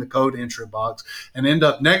locating the code entry box, and end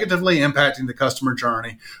up negatively impacting the customer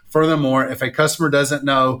journey. Furthermore, if a customer doesn't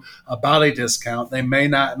know about a discount, they may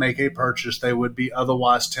not make a purchase they would be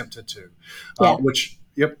otherwise tempted to,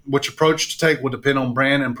 which approach to take will depend on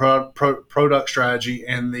brand and product strategy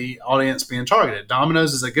and the audience being targeted.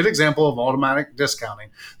 Domino's is a good example of automatic discounting.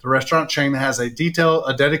 The restaurant chain has a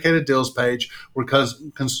dedicated deals page where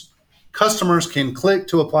customers can click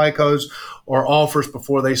to apply codes or offers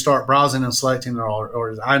before they start browsing and selecting their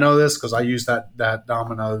orders. I know this because I use that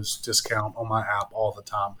Domino's discount on my app all the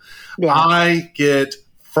time. Yeah. I get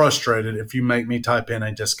frustrated if you make me type in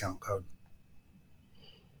a discount code.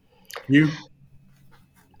 You?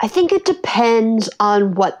 I think it depends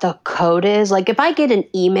on what the code is. Like if I get an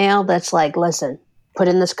email that's like, listen, put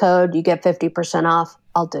in this code, you get 50% off,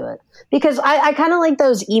 I'll do it. Because I kind of like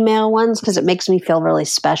those email ones because it makes me feel really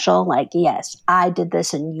special. Like, yes, I did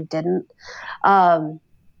this and you didn't.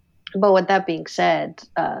 But with that being said,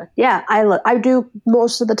 I do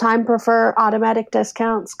most of the time prefer automatic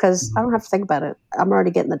discounts because I don't have to think about it. I'm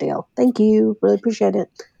already getting the deal. Thank you. Really appreciate it.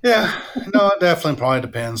 Yeah, no, it definitely probably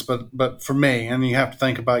depends, but for me, and you have to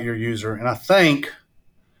think about your user, and I think,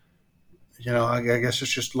 I guess it's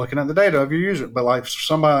just looking at the data of your user. But like for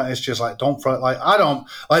somebody, it's just like don't front. Like I don't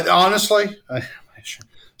like honestly. I should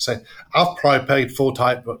say I've probably paid full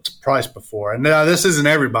type price before, and now this isn't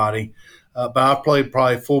everybody. But I played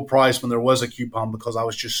probably full price when there was a coupon because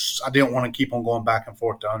I didn't want to keep on going back and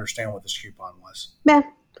forth to understand what this coupon was. Yeah,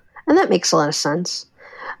 and that makes a lot of sense.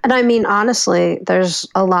 And I mean, honestly, there's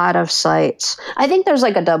a lot of sites. I think there's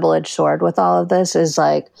like a double-edged sword with all of this is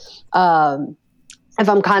like, if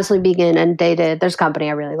I'm constantly being inundated, there's a company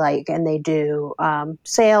I really like and they do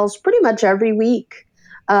sales pretty much every week.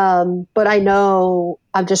 But I know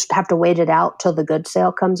I just have to wait it out till the good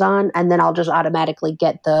sale comes on, and then I'll just automatically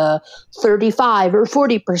get the 35 or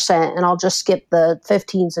 40%, and I'll just skip the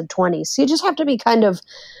 15s and 20s. So you just have to be kind of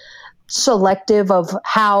selective of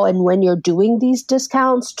how and when you're doing these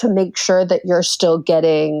discounts to make sure that you're still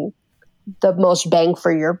getting the most bang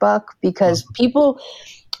for your buck, because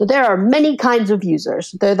there are many kinds of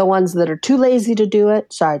users. They're the ones that are too lazy to do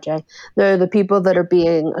it. Sorry, Jay. They're the people that are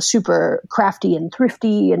being super crafty and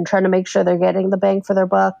thrifty and trying to make sure they're getting the bang for their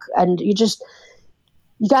buck. And you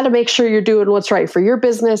got to make sure you're doing what's right for your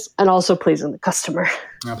business and also pleasing the customer.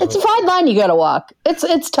 Absolutely. It's a fine line you got to walk.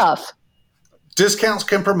 It's tough. Discounts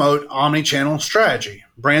can promote omni-channel strategy.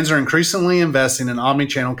 Brands are increasingly investing in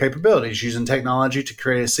omni-channel capabilities, using technology to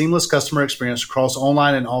create a seamless customer experience across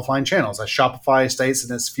online and offline channels. As Shopify states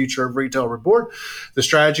in its Future of Retail report, the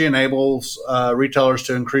strategy enables retailers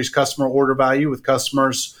to increase customer order value, with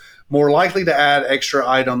customers more likely to add extra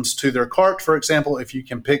items to their cart, for example, if you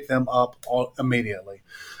can pick them up immediately.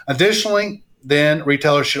 Additionally, then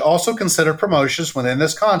retailers should also consider promotions within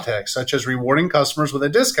this context, such as rewarding customers with a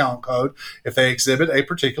discount code if they exhibit a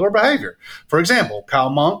particular behavior. For example,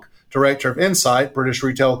 Kyle Monk, director of Insight, British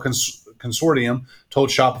Retail Consortium, told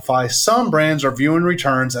Shopify some brands are viewing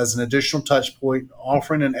returns as an additional touch point,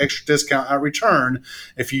 offering an extra discount at return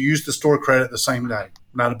if you use the store credit the same day.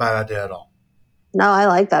 Not a bad idea at all. No, I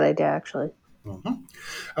like that idea, actually.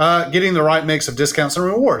 Mm-hmm. Getting the right mix of discounts and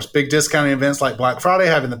rewards. Big discounting events like Black Friday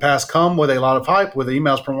have in the past come with a lot of hype, with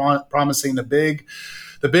emails promising the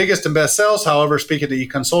biggest and best sales. However, speaking to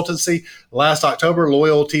eConsultancy, last October,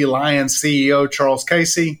 Loyalty Lions CEO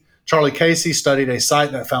Charlie Casey studied a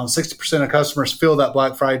site that found 60% of customers feel that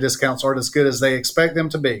Black Friday discounts aren't as good as they expect them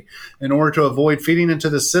to be. In order to avoid feeding into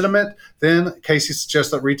this sentiment, then Casey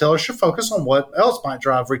suggests that retailers should focus on what else might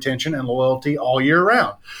drive retention and loyalty all year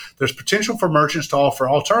round. There's potential for merchants to offer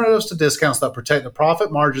alternatives to discounts that protect the profit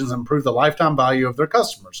margins and improve the lifetime value of their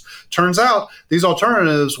customers. Turns out, these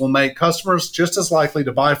alternatives will make customers just as likely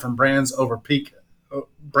to buy from brands over peaks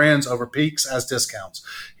as discounts,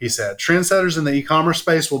 he said. Trendsetters in the e-commerce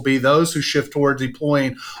space will be those who shift toward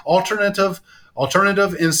deploying alternative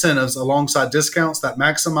incentives alongside discounts that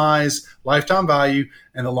maximize lifetime value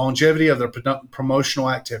and the longevity of their promotional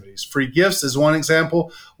activities. Free gifts is one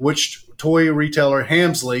example, which toy retailer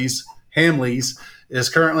Hamleys is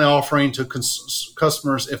currently offering to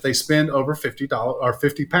customers if they spend over $50 or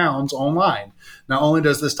 £50 online. Not only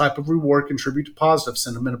does this type of reward contribute to positive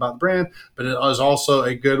sentiment about the brand, but it is also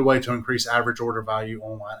a good way to increase average order value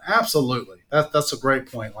online. Absolutely. That's a great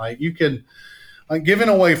point. Like you can, giving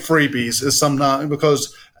away freebies is something,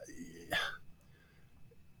 because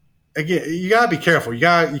again, you gotta be careful.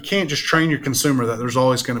 You can't just train your consumer that there's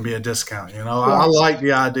always going to be a discount. Yeah. I like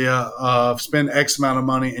the idea of spend X amount of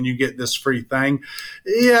money and you get this free thing.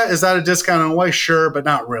 Yeah, is that a discount in a way? Sure, but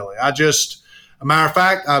not really. A matter of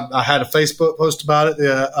fact, I had a Facebook post about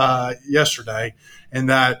it yesterday, and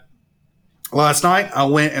that last night I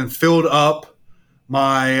went and filled up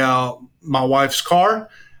my wife's car,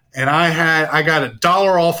 and I got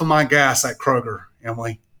 $1 off of my gas at Kroger,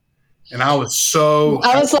 Emily. And I was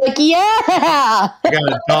like, yeah, I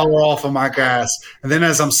got $1 off of my gas. And then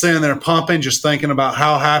as I'm sitting there pumping, just thinking about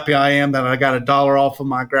how happy I am that I got $1 off of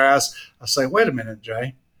my gas, I say, wait a minute,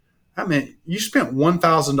 Jay. I mean, you spent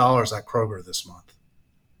 $1,000 at Kroger this month.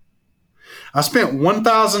 I spent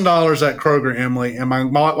 $1,000 at Kroger, Emily, and my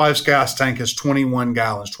wife's gas tank is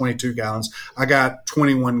 22 gallons. I got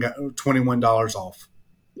 $21 off.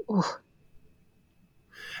 Ooh.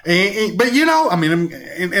 But and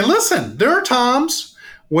listen, there are times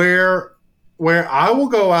where I will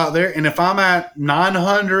go out there, and if I'm at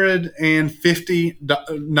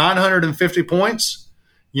 950 points,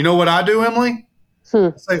 you know what I do, Emily?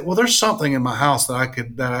 I say, well, there's something in my house that I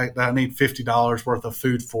need $50 worth of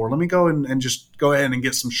food for. Let me go and just go ahead and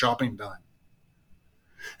get some shopping done.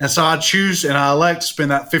 And so I choose and I elect to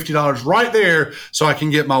spend that $50 right there so I can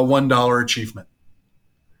get my $1 achievement.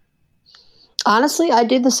 Honestly, I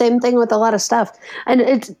do the same thing with a lot of stuff. And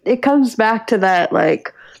it comes back to that,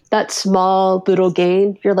 like, that small little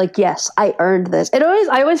gain. You're like, yes, I earned this.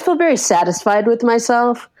 I always feel very satisfied with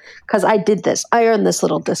myself because I did this. I earned this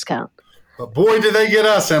little discount. But boy, did they get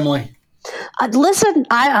us, Emily. Listen,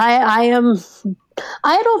 I am.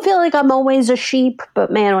 I don't feel like I'm always a sheep,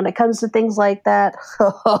 but man, when it comes to things like that,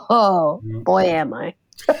 boy, am I.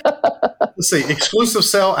 Let's see. Exclusive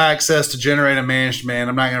sale access to generate and manage demand.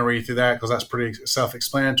 I'm not going to read through that because that's pretty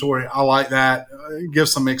self-explanatory. I like that. Give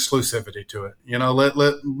some exclusivity to it.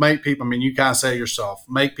 Let make people. I mean, you kind of say it yourself.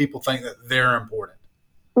 Make people think that they're important.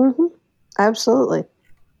 Mm-hmm. Absolutely.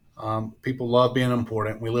 People love being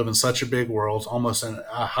important. We live in such a big world, almost in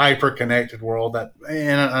a hyper-connected world that,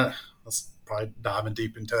 and let's probably diving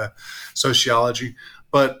deep into sociology,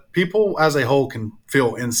 but people as a whole can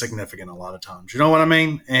feel insignificant a lot of times. You know what I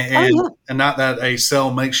mean? And not that a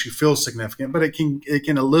sale makes you feel significant, but it can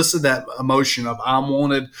elicit that emotion of I'm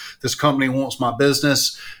wanted. This company wants my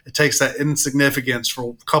business. It takes that insignificance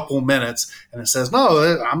for a couple of minutes, and it says,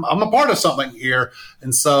 no, I'm a part of something here.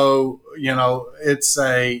 And so,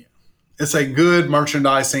 it's a good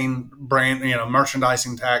merchandising brand,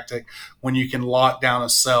 merchandising tactic when you can lock down a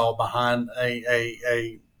sale behind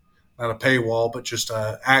a not a paywall, but just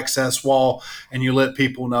a access wall, and you let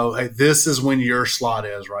people know, hey, this is when your slot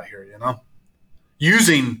is right here.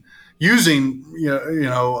 Using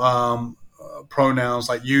pronouns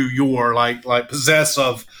like you, your, like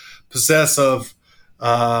possessive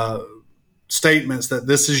statements that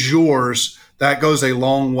this is yours. That goes a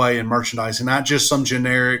long way in merchandising, not just some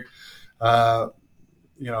generic.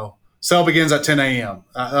 Sale begins at 10 a.m.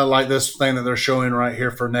 I like this thing that they're showing right here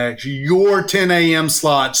for next. Your 10 a.m.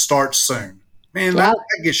 slot starts soon. Man, that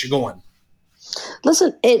gets you going.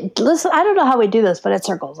 Listen, I don't know how we do this, but it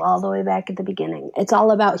circles all the way back at the beginning. It's all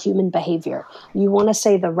about human behavior. You want to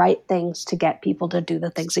say the right things to get people to do the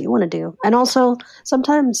things that you want to do. And also,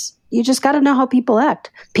 sometimes you just got to know how people act.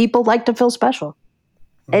 People like to feel special.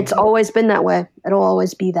 Mm-hmm. It's always been that way. It'll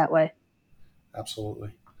always be that way.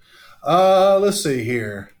 Absolutely. Let's see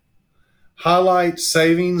here. Highlight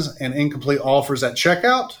savings and incomplete offers at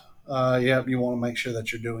checkout. You want to make sure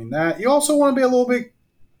that you're doing that. You also want to be a little bit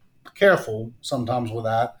careful sometimes with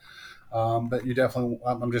that. But you definitely,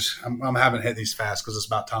 I'm having to hit these fast because it's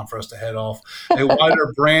about time for us to head off. A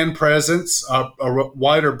wider brand presence, a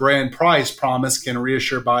wider brand price promise can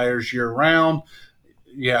reassure buyers year round.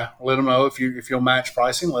 Yeah, let them know if you'll match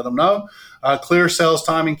pricing. Let them know. Clear sales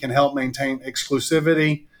timing can help maintain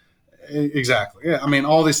exclusivity. Exactly. Yeah. I mean,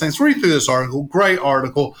 all these things. Read through this article. Great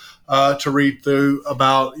article to read through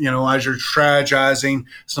about, as you're strategizing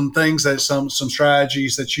some things that some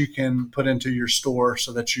strategies that you can put into your store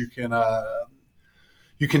so that you can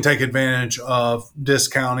take advantage of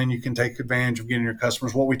discounting. You can take advantage of getting your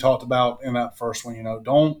customers. What we talked about in that first one,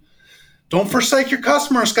 don't forsake your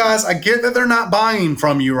customers, guys. I get that they're not buying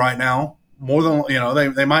from you right now more than,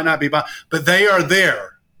 they might not be buying, but they are there.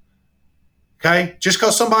 Okay, just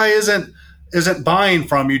because somebody isn't buying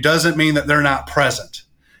from you doesn't mean that they're not present.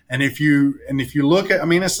 And if you look at,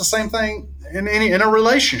 it's the same thing in a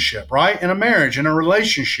relationship, right? In a marriage, in a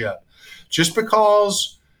relationship, just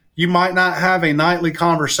because you might not have a nightly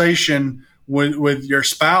conversation with your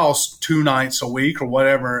spouse 2 nights a week or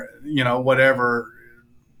whatever,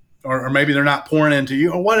 or maybe they're not pouring into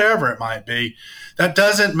you or whatever it might be, that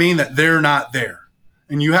doesn't mean that they're not there.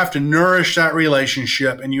 And you have to nourish that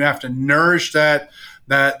relationship, and you have to nourish that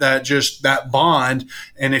bond.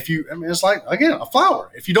 And it's like, again, a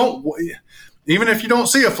flower. Even if you don't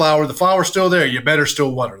see a flower, the flower's still there. You better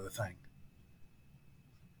still water the thing.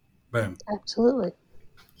 Boom. Absolutely.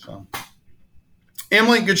 So,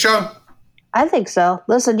 Emily, good show. I think so.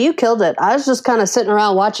 Listen, you killed it. I was just kind of sitting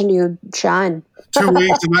around watching you shine. 2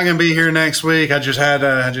 weeks. I'm not going to be here next week. I just had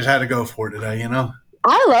to go for it today.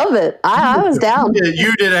 I love it. I was down.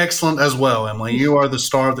 You did excellent as well, Emily. You are the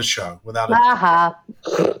star of the show, without a doubt.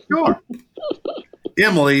 You are.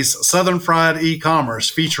 Emily's Southern Fried E-commerce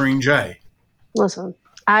featuring Jay. Listen,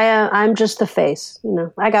 I'm just the face.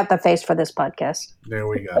 I got the face for this podcast. There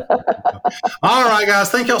we go. All right, guys.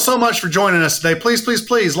 Thank y'all so much for joining us today. Please, please,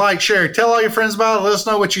 please like, share, tell all your friends about it. Let us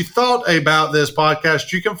know what you thought about this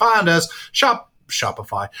podcast. You can find us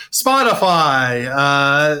Shopify, Spotify,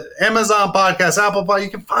 Amazon Podcasts, Apple Podcast. You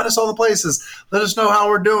can find us all the places. Let us know how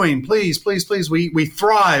we're doing. Please, please, please. We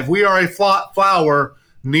thrive. We are a flower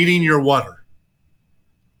needing your water.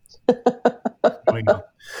 There we go.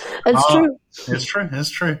 It's true. It's true. It's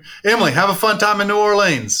true. Emily, have a fun time in New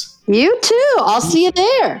Orleans. You too. I'll see you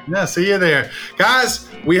there. Yeah, see you there. Guys,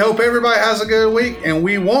 we hope everybody has a good week, and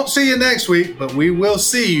we won't see you next week, but we will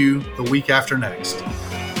see you the week after next.